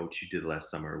have I Know What You Did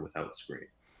Last Summer without Scream.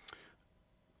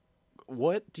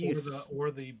 What do you?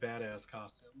 Or the badass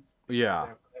costumes. Because Yeah,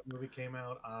 after that movie came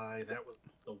out, that was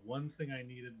the one thing I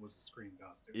needed was a Scream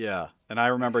costume. yeah. And I I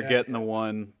remember had to getting the have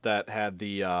one that had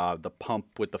the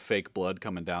pump with the fake blood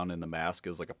coming down in the mask. It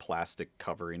was like a plastic I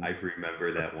covering.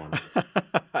 remember that one.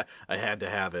 I had to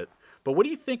have it. But what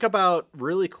do you think about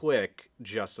really quick,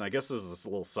 Justin? I guess this is a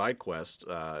little side quest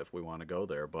if we want to go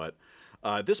there. But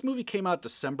this movie came out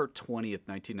December 20th,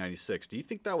 1996. Do you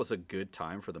think that was a good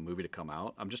time for the movie to come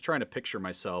out? I'm just trying to picture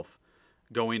myself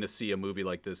going to see a movie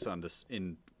like this on this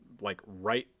in like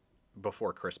right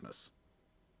before Christmas.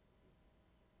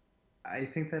 I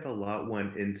think that a lot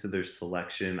went into their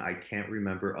selection. I can't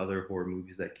remember other horror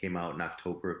movies that came out in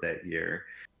October of that year,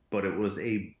 but it was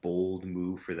a bold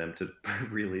move for them to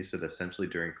release it essentially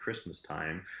during Christmas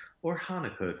time or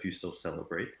Hanukkah if you so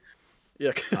celebrate.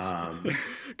 Yeah, Um,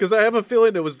 because I have a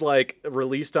feeling it was like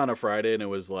released on a Friday, and it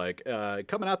was like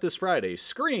coming out this Friday,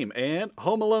 Scream and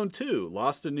Home Alone 2,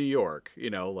 Lost in New York.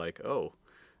 Like, oh,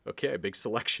 okay, big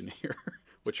selection here.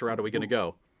 Which route are we gonna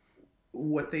go?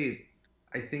 what they,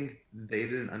 I think they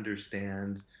didn't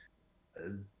understand uh,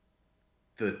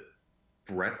 the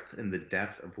breadth and the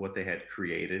depth of what they had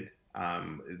created.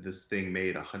 This thing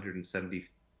made $173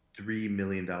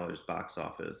 million box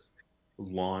office,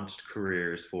 launched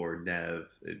careers for Nev,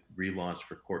 it relaunched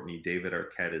for Courtney. David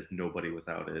Arquette is nobody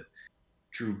without it.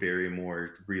 Drew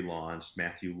Barrymore relaunched.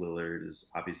 Matthew Lillard is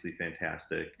obviously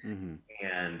fantastic, Hmm.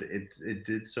 and it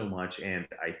did so much. And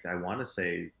I want to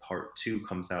say part two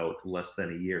comes out less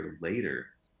than a year later,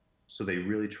 so they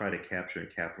really try to capture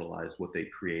and capitalize what they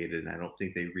created. And I don't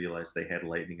think they realized they had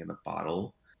lightning in a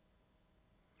bottle.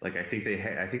 Like I think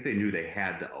they knew they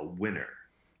had a winner,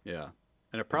 Yeah,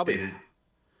 and it but probably they did.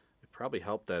 it probably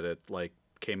helped that it like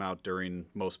came out during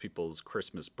most people's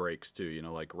Christmas breaks too.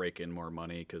 Like rake in more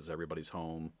money because everybody's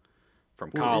home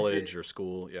from Well, it did. college or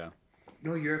school. Yeah,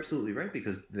 No, you're absolutely right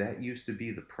because that used to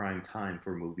be the prime time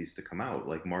for movies to come out.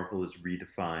 Like Marvel has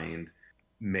redefined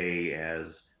May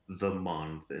as the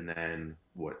month, and then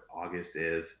what August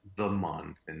is the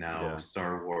month, and now yeah,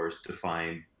 Star Wars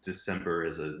defined December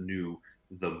as a new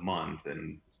the month,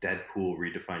 and Deadpool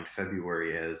redefined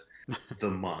February as the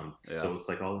month. yeah. So it's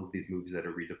like all of these movies that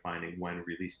are redefining when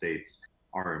release dates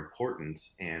are important.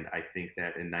 And I think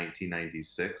that in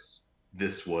 1996,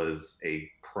 this was a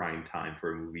prime time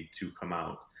for a movie to come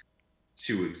out,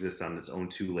 to exist on its own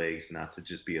two legs, not to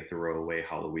just be a throwaway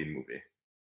Halloween movie.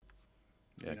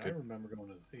 I Yeah, mean, I good. remember going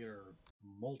to the theater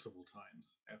multiple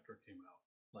times after it came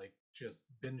out, like just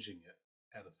binging it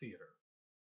at a theater.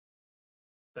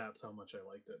 That's how much I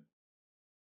liked it.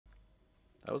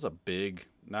 That was a big,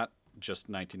 not just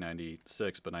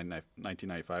 1996, but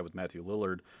 1995 with Matthew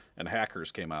Lillard and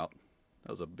Hackers came out.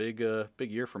 That was a big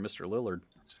year for Mr. Lillard.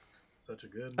 Such a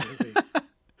good movie.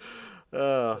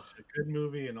 uh, Such a good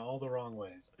movie in all the wrong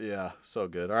ways. yeah, so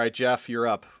good. All right, Jeff, you're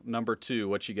up. Number two,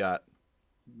 what you got?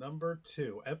 Number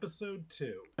two, episode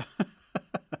two.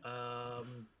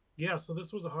 Um, yeah, so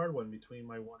this was a hard one between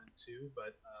my one and two,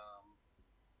 but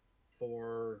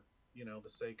for the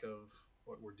sake of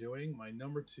what we're doing, my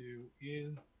number two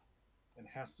is and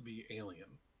has to be Alien,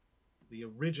 the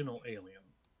original Alien.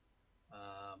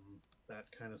 Um, that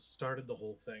kind of started the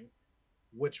whole thing,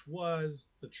 which was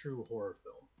the true horror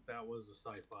film. That was a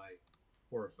sci-fi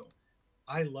horror film.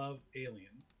 I love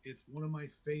Aliens. It's one of my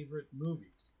favorite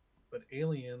movies. But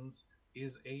Aliens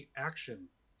is a action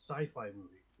sci-fi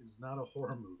movie. It's not a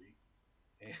horror movie.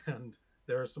 And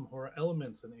there are some horror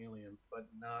elements in Aliens, but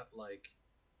not like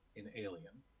in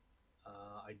Alien.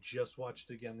 I just watched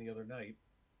it again the other night,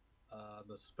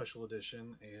 the special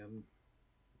edition, and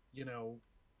you know,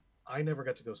 I never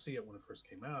got to go see it when it first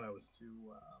came out. I was too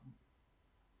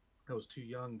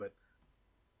young, but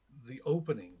the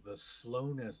opening, the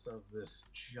slowness of this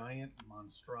giant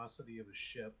monstrosity of a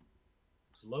ship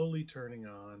slowly turning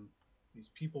on, these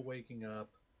people waking up,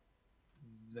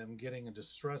 them getting a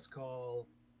distress call,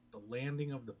 the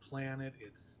landing of the planet,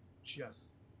 it's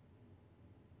just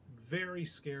very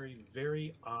scary,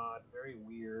 very odd, very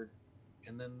weird.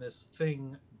 And then this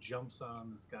thing jumps on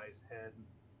this guy's head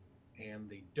and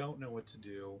they don't know what to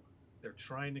do. They're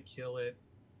trying to kill it.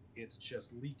 It's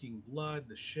just leaking blood.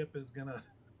 The ship is gonna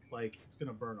it's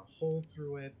gonna burn a hole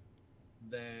through it.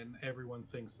 Then everyone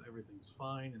thinks everything's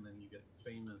fine, and then you get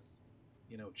the famous,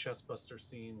 chestbuster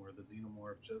scene where the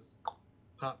xenomorph just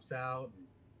pops out and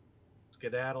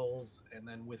skedaddles, and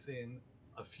then within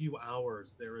a few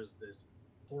hours there is this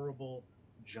horrible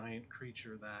giant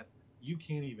creature that you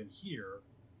can't even hear,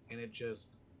 and it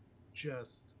just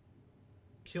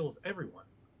kills everyone.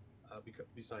 Because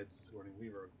besides Sigourney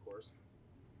Weaver, of course.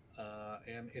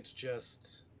 And it's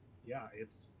just, yeah,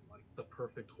 it's like the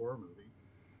perfect horror movie.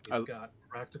 It's I, got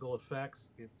practical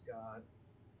effects. It's got,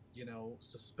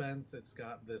 suspense. It's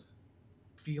got this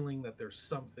feeling that there's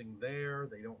something there.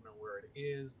 They don't know where it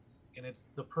is, and it's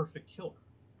the perfect killer.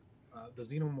 The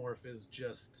xenomorph is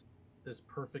just this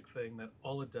perfect thing that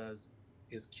all it does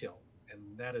is kill, and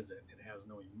that is it. It has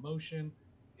no emotion.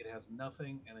 It has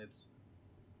nothing, and it's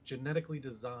genetically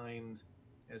designed,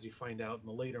 as you find out in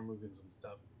the later movies and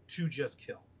stuff, to just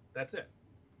kill. That's it.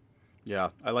 yeah,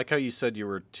 I like how you said you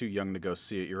were too young to go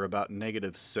see it. You were about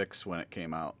 -6 when it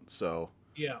came out, so.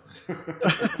 Yeah,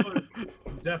 I was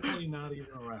definitely not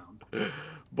even around.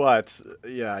 But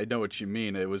yeah, I know what you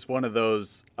mean. It was one of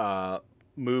those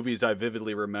movies I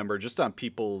vividly remember just on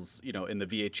people's, in the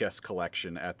VHS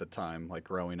collection at the time, like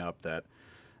growing up, that,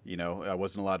 I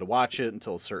wasn't allowed to watch it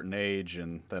until a certain age.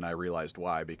 And then I realized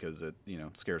why, because it,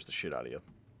 scares the shit out of you.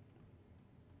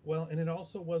 Well, and it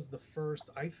also was the first,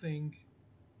 I think,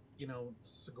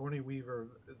 Sigourney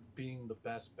Weaver as being the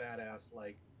best badass,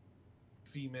 like,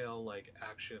 female, like,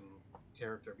 action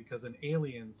character. Because in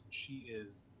Aliens, she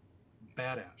is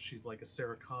badass. She's like a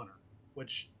Sarah Connor,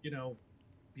 which,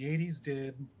 the 80s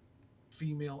did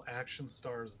female action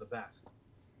stars the best.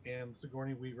 And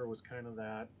Sigourney Weaver was kind of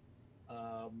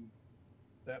um,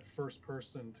 that first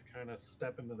person to kind of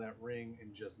step into that ring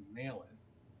and just nail it.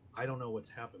 I don't know what's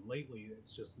happened lately.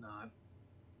 It's just not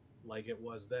like it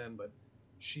was then, but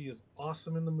she is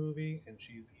awesome in the movie, and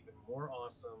she's even more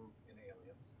awesome in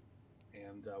Aliens.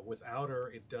 And without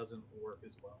her, it doesn't work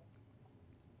as well.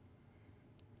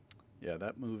 Yeah,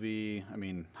 that movie, I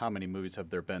mean, how many movies have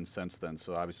there been since then?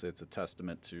 So obviously it's a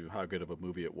testament to how good of a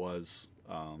movie it was.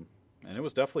 And it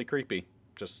was definitely creepy.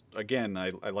 Just, again, I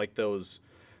like those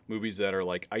movies that are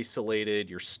like isolated,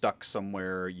 you're stuck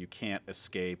somewhere, you can't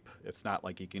escape. It's not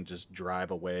like you can just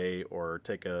drive away or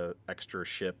take a extra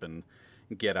ship and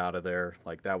get out of there.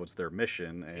 Like that was their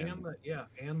mission. And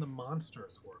And the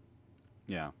monsters were.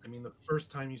 yeah, I mean, the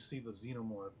first time you see the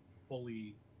xenomorph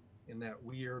fully in that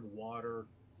weird water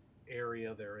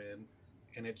area they're in,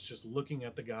 and it's just looking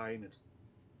at the guy, and its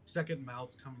second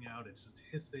mouth's coming out. It's just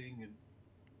hissing,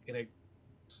 and it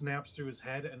snaps through his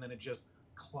head, and then it just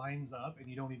climbs up, and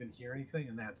you don't even hear anything,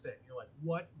 and that's it. You're like,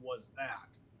 what was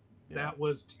that? yeah, That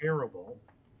was terrible.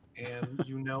 And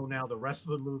now the rest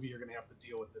of the movie you're going to have to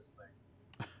deal with this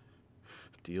thing.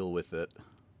 deal with it.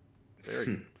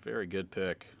 Very, very good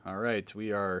pick. All right,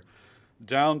 we are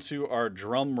down to our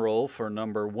drum roll for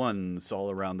number ones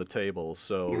all around the table.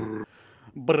 So,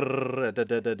 brrr, da,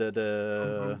 da, da, da,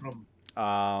 Brum, brum, da. brum.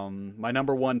 My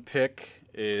number one pick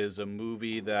is a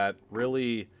movie that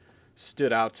really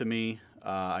stood out to me.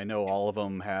 I know all of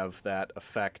them have that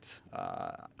effect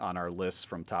on our list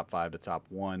from top five to top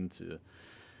one to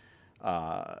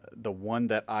the one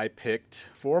that I picked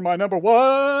for my number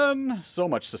one. So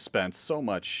much suspense, so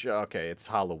much. Okay, it's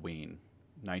Halloween,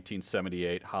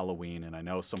 1978 Halloween, and I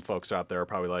know some folks out there are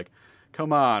probably like,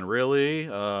 "Come on, really?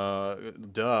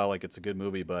 Duh!" Like it's a good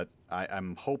movie, but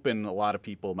I'm hoping a lot of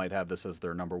people might have this as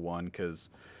their number one because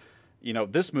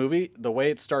this movie, the way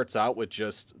it starts out with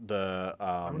just the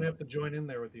I'm gonna have to join in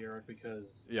there with you, Eric,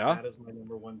 because yeah. that is my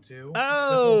number one too.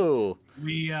 So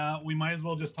Oh, we might as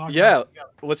well just talk about yeah. it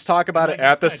together. Let's talk And about it like you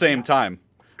at the said, same yeah, time.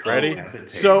 Ready?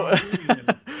 So, Cohabitate.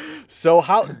 Halloween. so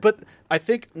how? But I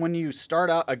think when you start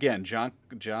out again, John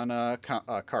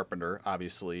Carpenter,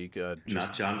 obviously, just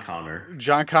Not John Connor.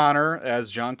 John Connor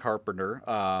as John Carpenter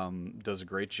does a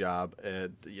great job.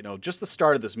 Just the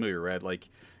start of this movie, right? Like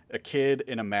a kid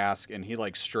in a mask, and he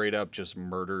like straight up just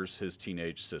murders his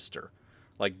teenage sister.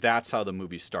 Like that's how the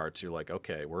movie starts. You're like,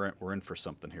 okay, we're in for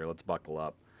something here. Let's buckle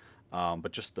up.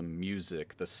 But just the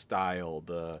music, the style,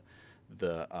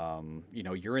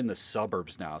 you're in the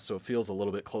suburbs now, so it feels a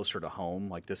little bit closer to home.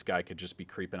 Like this guy could just be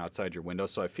creeping outside your window.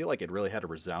 So I feel like it really had a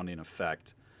resounding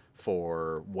effect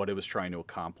for what it was trying to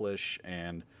accomplish,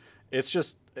 and it's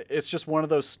just one of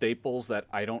those staples that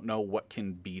I don't know what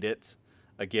can beat it.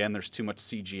 Again, there's too much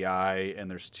CGI and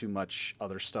there's too much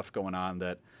other stuff going on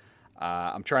that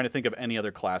I'm trying to think of any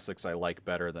other classics I like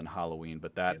better than Halloween,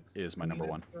 but that is I my mean, number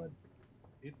one.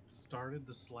 it started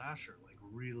the slasher. Like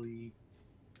really,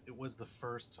 it was the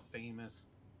first famous,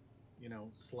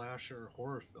 slasher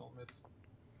horror film. It's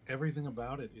everything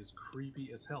about it is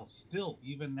creepy as hell. Still,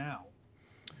 even now,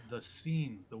 the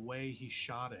scenes, the way he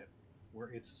shot it, where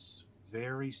it's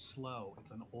very slow.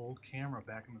 It's an old camera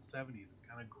back in the 70s. It's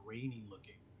kind of grainy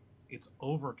looking. It's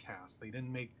overcast. They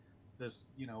didn't make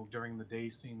this, during the day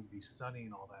scenes be sunny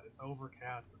and all that. It's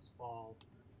overcast. It's fall.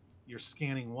 you're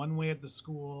scanning one way at the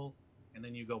school, and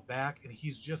then you go back, and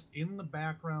he's just in the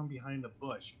background behind a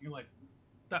bush. And you're like,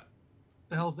 that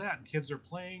the hell's that? And kids are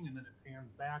playing, and then it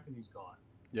pans back, and he's gone.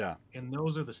 Yeah. And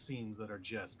those are the scenes that are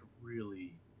just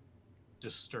really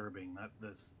disturbing. That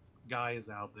this guy is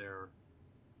out there.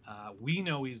 We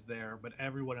know he's there, but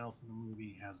everyone else in the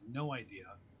movie has no idea,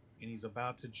 and he's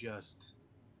about to just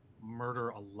murder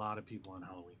a lot of people on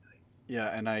Halloween night. Yeah,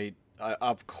 and I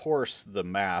of course the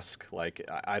mask. Like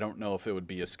I don't know if it would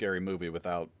be a scary movie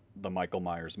without the Michael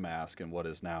Myers mask and what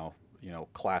is now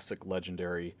classic,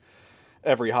 legendary.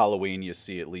 Every Halloween you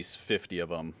see at least 50 of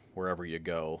them wherever you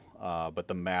go. But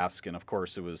the mask, and of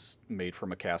course it was made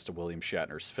from a cast of William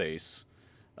Shatner's face.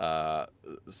 Uh,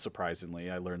 Surprisingly,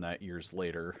 I learned that years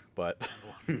later. But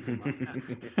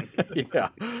yeah,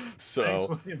 Thanks, so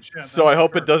William Shatner. so I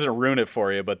hope it Kirk. doesn't ruin it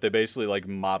for you. But they basically like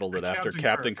modeled it after Captain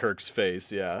Captain Kirk. Kirk's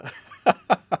face. Yeah.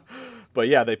 But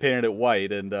yeah, they painted it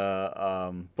white, and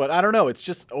but I don't know. It's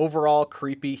just overall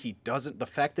creepy. The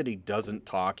fact that he doesn't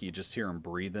talk, you just hear him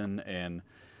breathing, and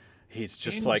he's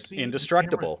just And you like see the camera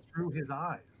indestructible. through his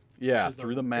eyes, Yeah, which is a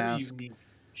through the very mask. unique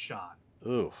shot.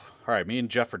 Ooh. All right, me and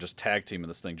Jeff are just tag teaming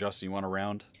this thing. Justin, you want a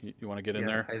round? You want to get in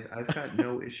Yeah, there? I've got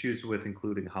no issues with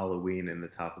including Halloween in the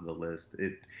top of the list.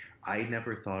 I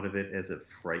never thought of it as a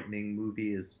frightening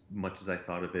movie as much as I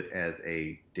thought of it as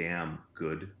a damn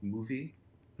good movie.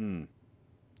 Hmm.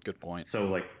 Good point. So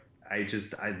like,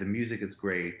 the music is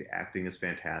great, the acting is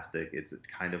fantastic. It's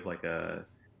kind of like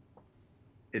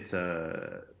it's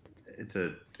a,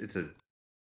 it's a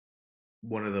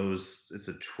one of those. It's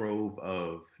a trove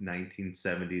of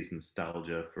 1970s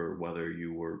nostalgia for whether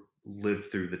you were lived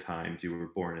through the times, you were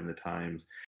born in the times.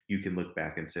 You can look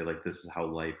back and say like, this is how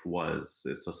life was.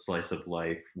 It's a slice of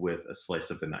life with a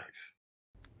slice of a knife.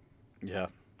 Yeah,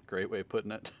 great way of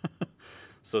putting it.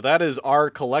 So that is our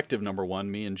collective number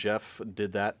one. Me and Jeff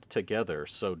did that together.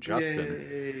 So Justin,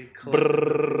 Yay, collective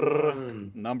brrr,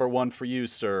 #1. number one for you,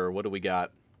 sir. What do we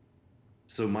got?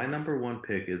 So my number one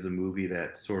pick is a movie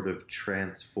that sort of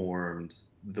transformed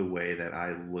the way that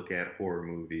I look at horror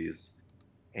movies,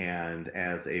 and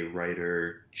as a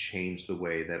writer changed the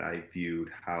way that I viewed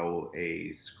how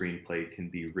a screenplay can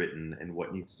be written and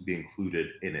what needs to be included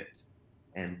in it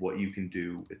and what you can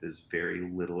do with as very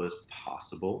little as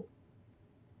possible.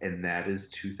 And that is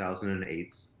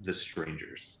 2008's The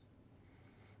Strangers.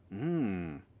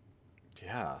 Hmm.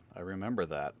 Yeah, I remember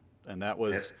that. And that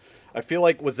was, Eh, I feel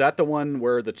like, was that the one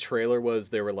where the trailer was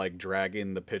they were like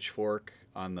dragging the pitchfork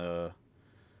on No,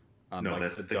 like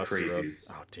that's the The dusty road?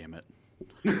 Crazies. Oh, damn it.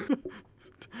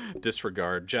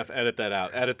 Disregard. Jeff, edit that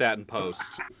out. Edit that in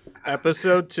post.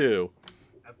 Episode 2.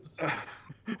 Episode.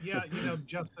 Yeah,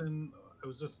 Justin. It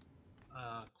was just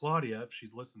Claudia, if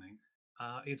she's listening.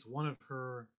 It's one of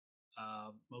her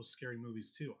most scary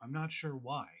movies too. I'm not sure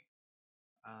why.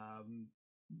 Um,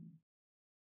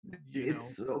 you know,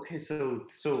 It's okay. So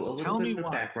a little tell bit me of why,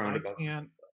 because background I about this. can't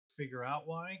figure out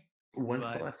why. When's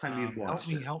the But last time you've help watched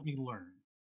me, it? help me learn.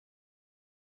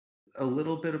 A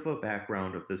little bit of a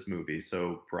background of this movie.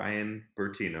 So Brian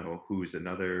Bertino, who's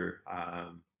another,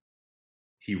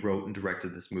 he wrote and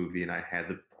directed this movie, and I had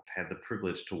the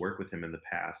privilege to work with him in the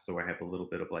past. So I have a little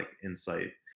bit of like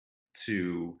insight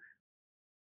to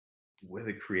with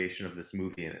the creation of this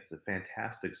movie, and it's a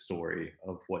fantastic story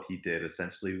of what he did.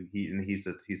 Essentially, he's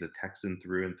a Texan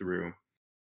through and through,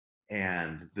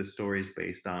 and the story is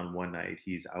based on one night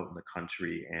he's out in the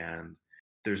country and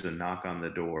there's a knock on the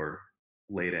door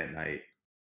late at night,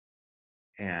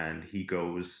 and he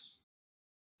goes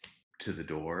to the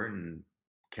door and,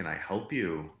 can I help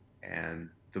you? And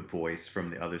the voice from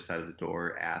the other side of the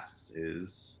door asks,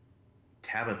 is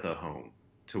Tabitha home?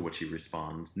 To which he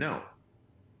responds, no.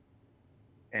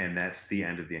 And that's the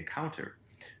end of the encounter.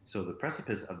 So the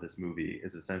precipice of this movie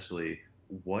is essentially,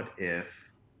 what if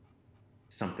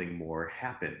something more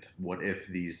happened? What if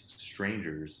these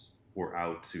strangers were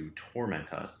out to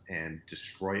torment us and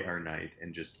destroy our night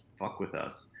and just fuck with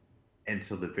us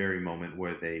until the very moment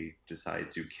where they decide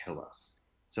to kill us?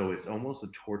 So it's almost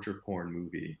a torture porn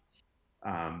movie,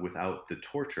 without the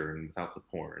torture and without the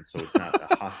porn. So it's not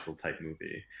a hostile type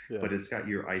movie, Yeah. but it's got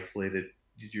your isolation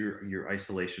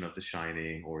of The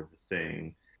Shining or The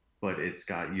Thing, but it's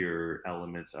got your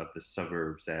elements of the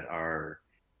suburbs that are,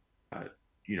 uh,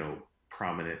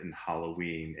 prominent in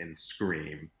Halloween and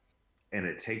Scream, and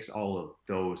it takes all of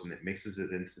those and it mixes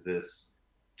it into this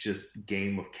just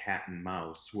game of cat and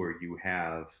mouse where you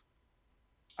have,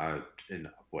 in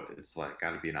what it's like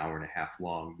got to be an hour and a half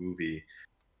long movie,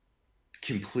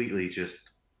 completely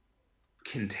just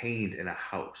contained in a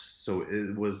house. So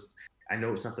it was, I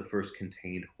know it's not the first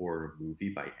contained horror movie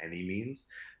by any means,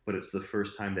 but it's the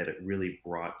first time that it really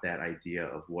brought that idea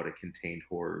of what a contained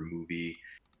horror movie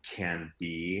can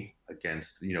be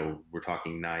against, we're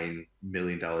talking $9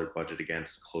 million budget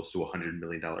against close to $100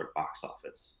 million box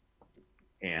office.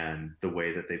 And the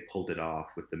way that they pulled it off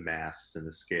with the masks and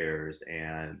the scares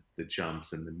and the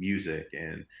jumps and the music,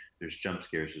 and there's jump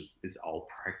scares, is all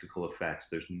practical effects.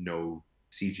 There's no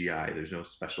CGI, there's no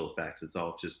special effects. It's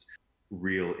all just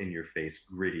real in your face,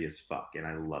 gritty as fuck, and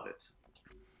I love it.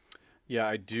 Yeah,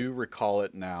 I do recall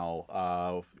it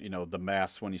now. The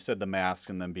mask, when you said the mask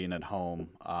and then being at home.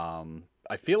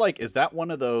 I feel like, is that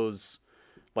one of those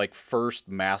like first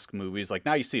mask movies? Like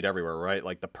now you see it everywhere, right?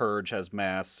 Like The Purge has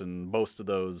masks, and most of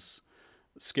those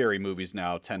scary movies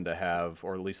now tend to have,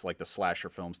 or at least like the slasher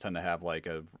films tend to have like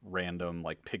a random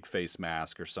like pig face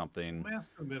mask or something.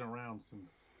 Masks have been around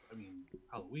since, I mean,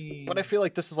 But I Halloween, feel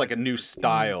like this is like a Friday new the 13th.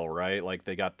 style, right? Like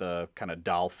they got the kind of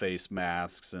doll face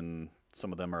masks, and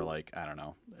some of them are like, I don't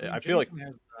know. I mean, I feel like, Jason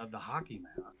has the hockey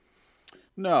mask.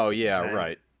 no, yeah, And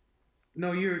right.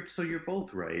 no, you're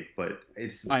both right, but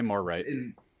it's I'm more right.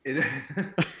 in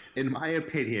in my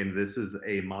opinion, this is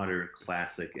a modern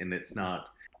classic, and it's not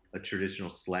a traditional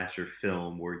slasher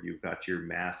film where you've got your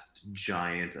masked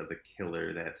giant of a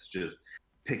killer that's just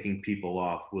picking people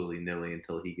off willy nilly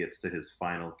until he gets to his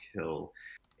final kill.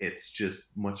 It's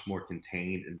just much more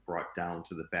contained and brought down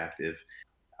to the fact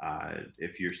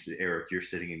if you're Eric, you're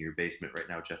sitting in your basement right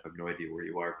now. Jeff, I have no idea where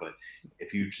you are, but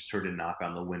if you just heard a knock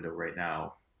on the window right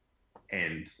now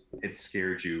and it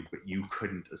scared you, but you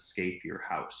couldn't escape your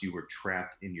house. You were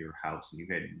trapped in your house and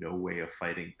you had no way of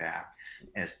fighting back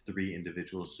as three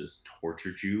individuals just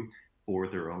tortured you for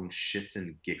their own shits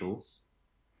and giggles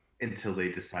until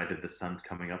they decided the sun's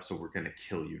coming up, so we're going to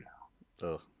kill you now.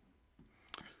 Ugh.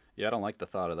 Yeah, I don't like the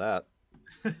thought of that.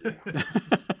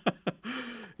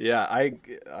 Yeah,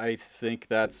 I think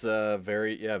that's a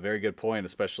very good point,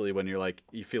 especially when you're like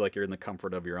you feel like you're in the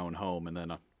comfort of your own home, and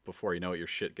then before you know it, your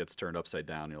shit gets turned upside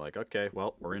down. You're like, okay,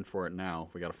 well, we're in for it now.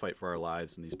 We got to fight for our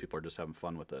lives, and these people are just having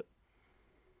fun with it.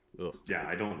 Ugh. Yeah,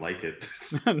 I don't like it.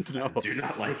 I No. do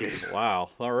not like it. Wow.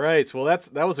 All right. Well,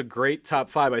 that was a great top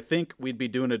five. I think we'd be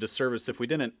doing a disservice if we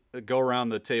didn't go around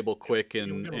the table quick You'll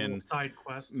and get a little side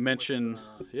quest with. mention.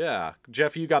 Yeah,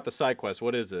 Jeff, you got the side quest.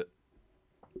 What is it?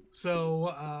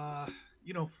 So,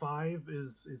 5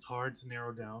 is hard to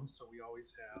narrow down. So we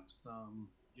always have some,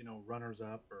 runners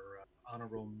up or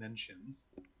honorable mentions.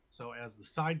 So as the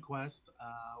side quest,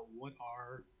 what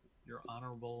are your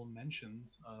honorable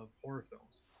mentions of horror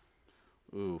films?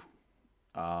 Ooh.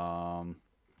 Um,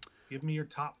 Give me your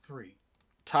top three.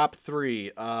 Top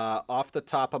three. Off the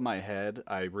top of my head,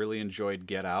 I really enjoyed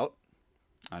Get Out.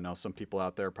 I know some people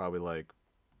out there probably like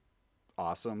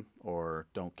awesome or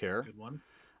don't care. Good one.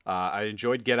 I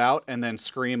enjoyed Get Out, and then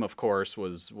Scream, of course,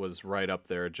 was right up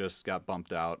there. It just got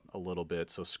bumped out a little bit.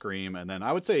 So Scream, and then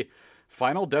I would say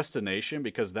Final Destination,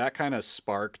 because that kind of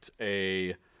sparked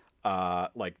a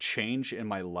like change in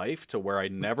my life to where I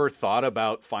never thought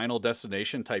about Final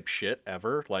Destination type shit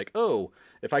ever. Like, oh,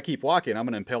 if I keep walking, I'm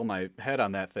gonna impale my head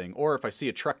on that thing, or if I see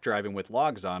a truck driving with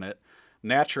logs on it,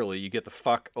 naturally you get the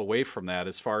fuck away from that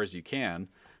as far as you can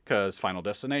because Final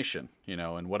Destination,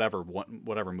 and whatever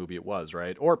movie it was,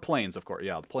 right? Or planes, of course.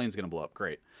 Yeah, the plane's gonna blow up.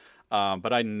 Great.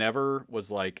 But I never was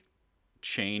like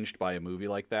changed by a movie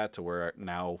like that to where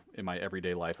now in my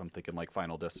everyday life I'm thinking like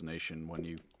Final Destination when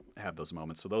you have those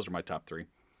moments. So those are my top three.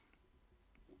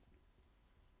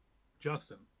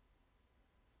 Justin.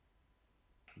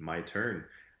 My turn.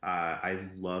 I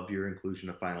love your inclusion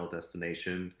of Final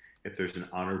Destination. If there's an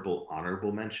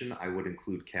honorable mention, I would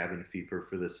include Cabin Fever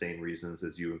for the same reasons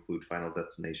as you include Final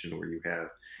Destination, where you have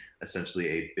essentially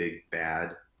a big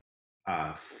bad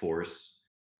force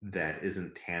that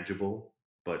isn't tangible,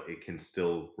 but it can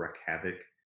still wreak havoc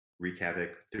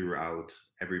throughout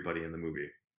everybody in the movie.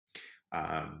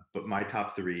 But my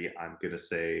top three, I'm gonna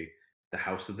say The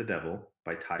House of the Devil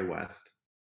by Ty West,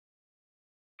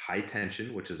 High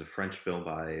Tension, which is a French film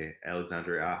by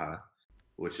Alexandre Aja,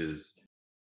 which is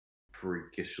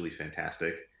freakishly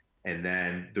fantastic, and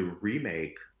then the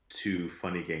remake to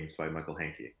Funny Games by Michael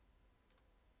Hanke.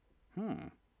 Hmm.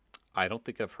 I don't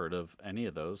think I've heard of any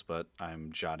of those, but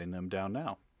I'm jotting them down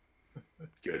now.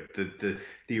 Good.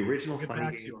 The original Get Funny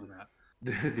back to you Games on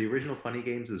that. the original Funny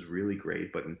Games is really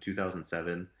great, but in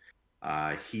 2007,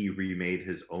 he remade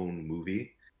his own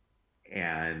movie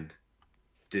and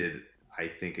did, I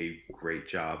think, a great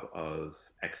job of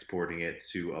exporting it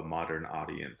to a modern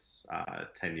audience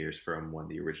 10 years from when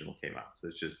the original came out. So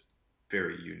it's just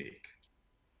very unique.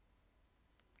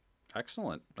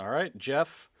 Excellent. All right,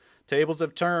 Jeff, tables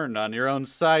have turned on your own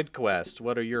side quest.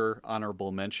 What are your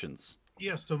honorable mentions?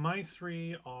 Yeah, so my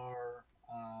three are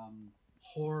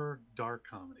horror dark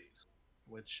comedies,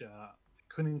 which I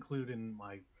couldn't include in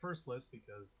my first list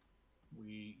because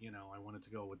I wanted to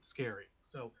go with scary.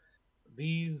 So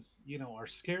these, are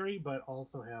scary, but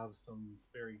also have some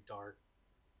very dark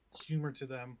humor to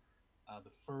them. The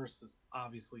first is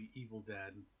obviously Evil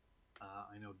Dead.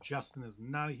 I know Justin is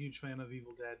not a huge fan of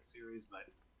Evil Dead series, but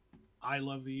I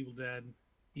love the Evil Dead.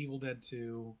 Evil Dead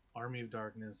 2, Army of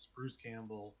Darkness, Bruce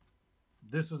Campbell.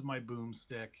 This is my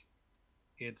boomstick.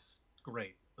 It's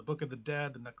great. The Book of the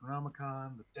Dead, the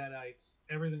Necronomicon, the Deadites,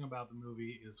 everything about the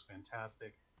movie is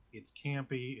fantastic. It's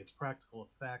campy, it's practical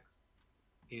effects,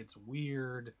 it's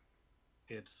weird,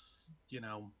 it's,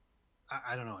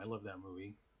 I don't know. I love that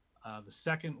movie. The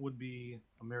second would be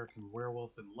American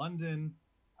Werewolf in London.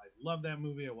 I love that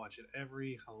movie. I watch it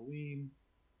every Halloween.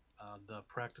 The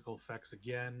practical effects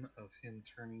again of him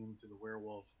turning into the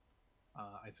werewolf,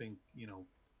 I think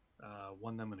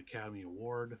won them an Academy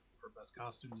Award for best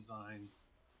costume design.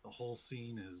 The whole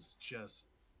scene is just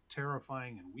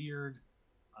terrifying and weird.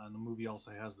 And the movie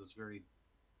also has this very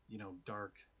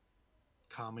dark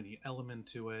comedy element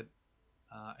to it.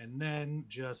 And then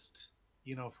just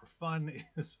for fun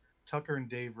is Tucker and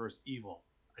Dave versus Evil.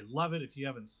 I love it. If you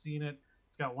haven't seen it,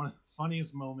 it's got one of the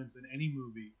funniest moments in any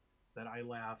movie that I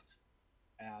laughed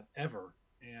at ever,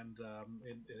 and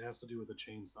it has to do with a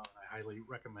chainsaw. And I highly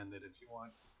recommend it if you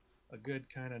want a good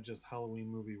kind of just Halloween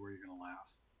movie where you're gonna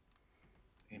laugh,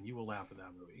 and you will laugh at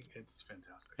that movie. It's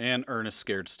fantastic. And Ernest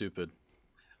Scared Stupid.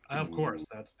 Of course,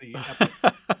 that's the epic.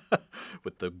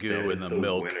 With the That goo and is the the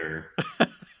milk. winner.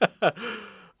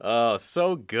 Oh,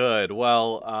 so good.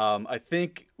 Well, I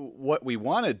think what we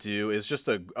want to do is just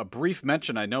a brief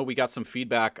mention. I know we got some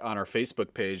feedback on our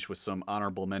Facebook page with some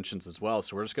honorable mentions as well.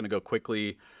 So we're just going to go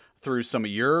quickly through some of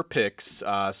your picks.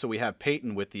 So we have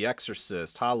Peyton with The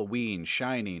Exorcist, Halloween,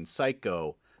 Shining,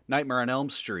 Psycho, Nightmare on Elm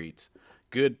Street.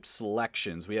 Good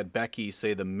selections. We had Becky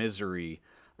say Misery,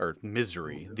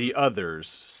 The Others,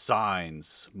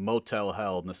 Signs, Motel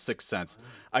Hell, and The Sixth Sense.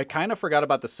 I kind of forgot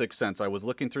about The Sixth Sense. I was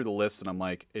looking through the list and I'm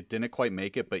like, it didn't quite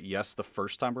make it, but yes, the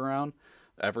first time around,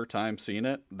 every time seeing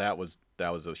it, that was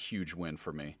a huge win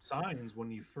for me. Signs,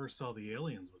 when you first saw the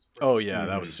aliens, was Oh yeah,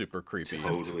 that was Mhm. super creepy.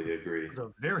 Totally agree. it was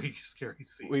a very scary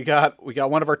scene. We got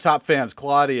one of our top fans,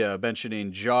 Claudia,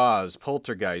 mentioning Jaws,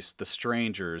 Poltergeist, The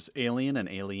Strangers, Alien, and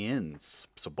Aliens.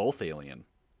 So both Alien.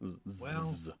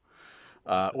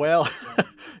 Well, Well,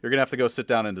 you're gonna have to go sit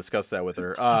down and discuss that with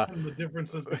her. the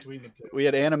differences between the two. We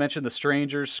had Anna mention The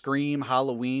Strangers, Scream,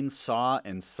 Halloween, Saw,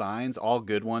 and Signs. All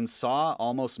good ones. Saw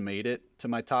almost made it to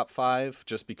my top 5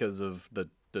 just because of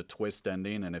the twist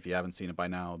ending. And if you haven't seen it by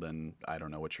now, then I don't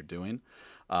know what you're doing.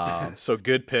 So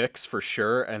good picks for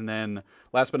sure. And then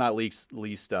last but not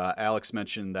least, Alex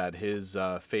mentioned that his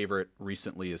favorite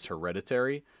recently is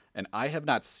Hereditary. And I have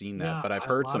not seen that, Yeah, but I've a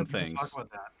heard lot some of people things. talk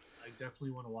about that. I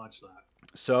definitely want to watch that.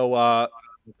 So I saw it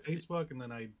on Facebook, and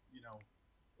then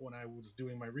when I was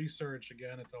doing my research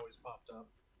again, it's always popped up.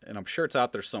 and I'm sure it's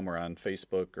out there somewhere on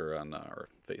Facebook or on our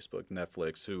Facebook,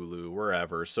 Netflix, Hulu,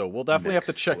 wherever. So we'll definitely have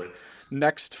to check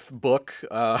next book.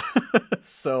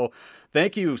 So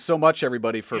thank you so much,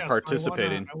 everybody, for Yes,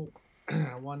 participating.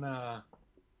 I want to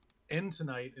end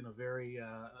tonight in a very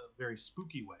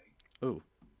spooky way. Ooh.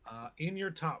 In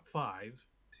your top 5,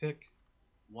 pick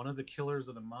one of the killers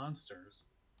of the monsters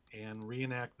and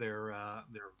reenact their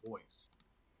voice.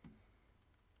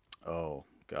 Oh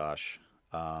gosh.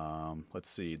 Let's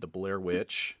see. The Blair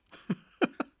Witch.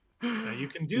 Now you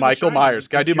can do Michael The Shining. Myers. You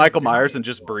Can I can do hear Michael Myers Johnny. and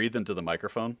just breathe into the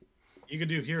microphone? You could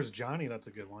do Here's Johnny. That's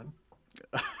a good one.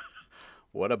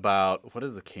 What did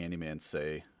the Candyman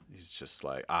say? He's just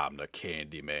like, I'm the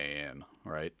Candyman,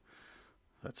 right?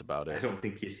 That's about I it. don't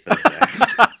think he said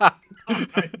that.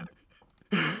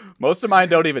 Most of mine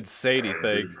don't even say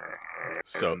anything.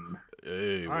 So,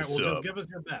 hey, All right, what's well, just up? give us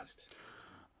your best.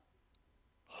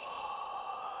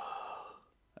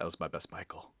 That was my best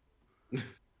Michael.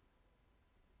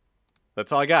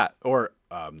 That's all I got. Or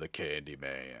I'm the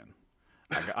Candyman.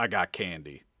 I got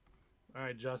candy. All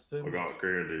right, Justin, I got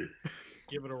candy.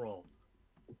 give it a roll.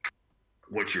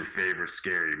 What's your favorite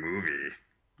scary movie?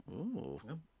 Ooh,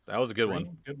 Yep, that was a good Scream,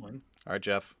 one. Good one. All right,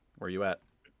 Jeff, where you at?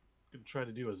 Could try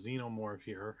to do a xenomorph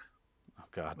here. Oh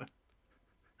God.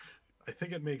 I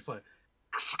think it makes like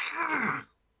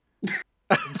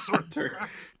and sort Turn-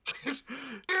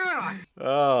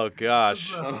 Oh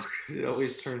gosh. Oh, it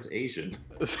always turns Asian.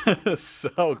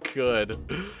 So good.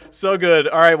 So good.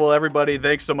 All right, well, everybody,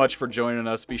 thanks so much for joining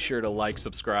us. Be sure to like,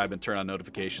 subscribe, and turn on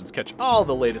notifications. Catch all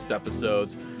the latest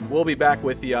episodes. We'll be back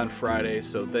with you on Friday,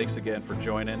 so thanks again for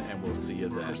joining, and we'll see you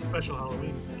our then. special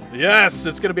Halloween. Yes,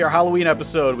 it's going to be our Halloween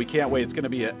episode. We can't wait. It's going to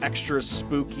be an extra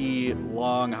spooky,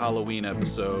 long Halloween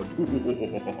episode.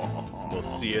 We'll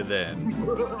see you then.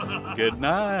 Good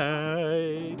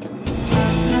night.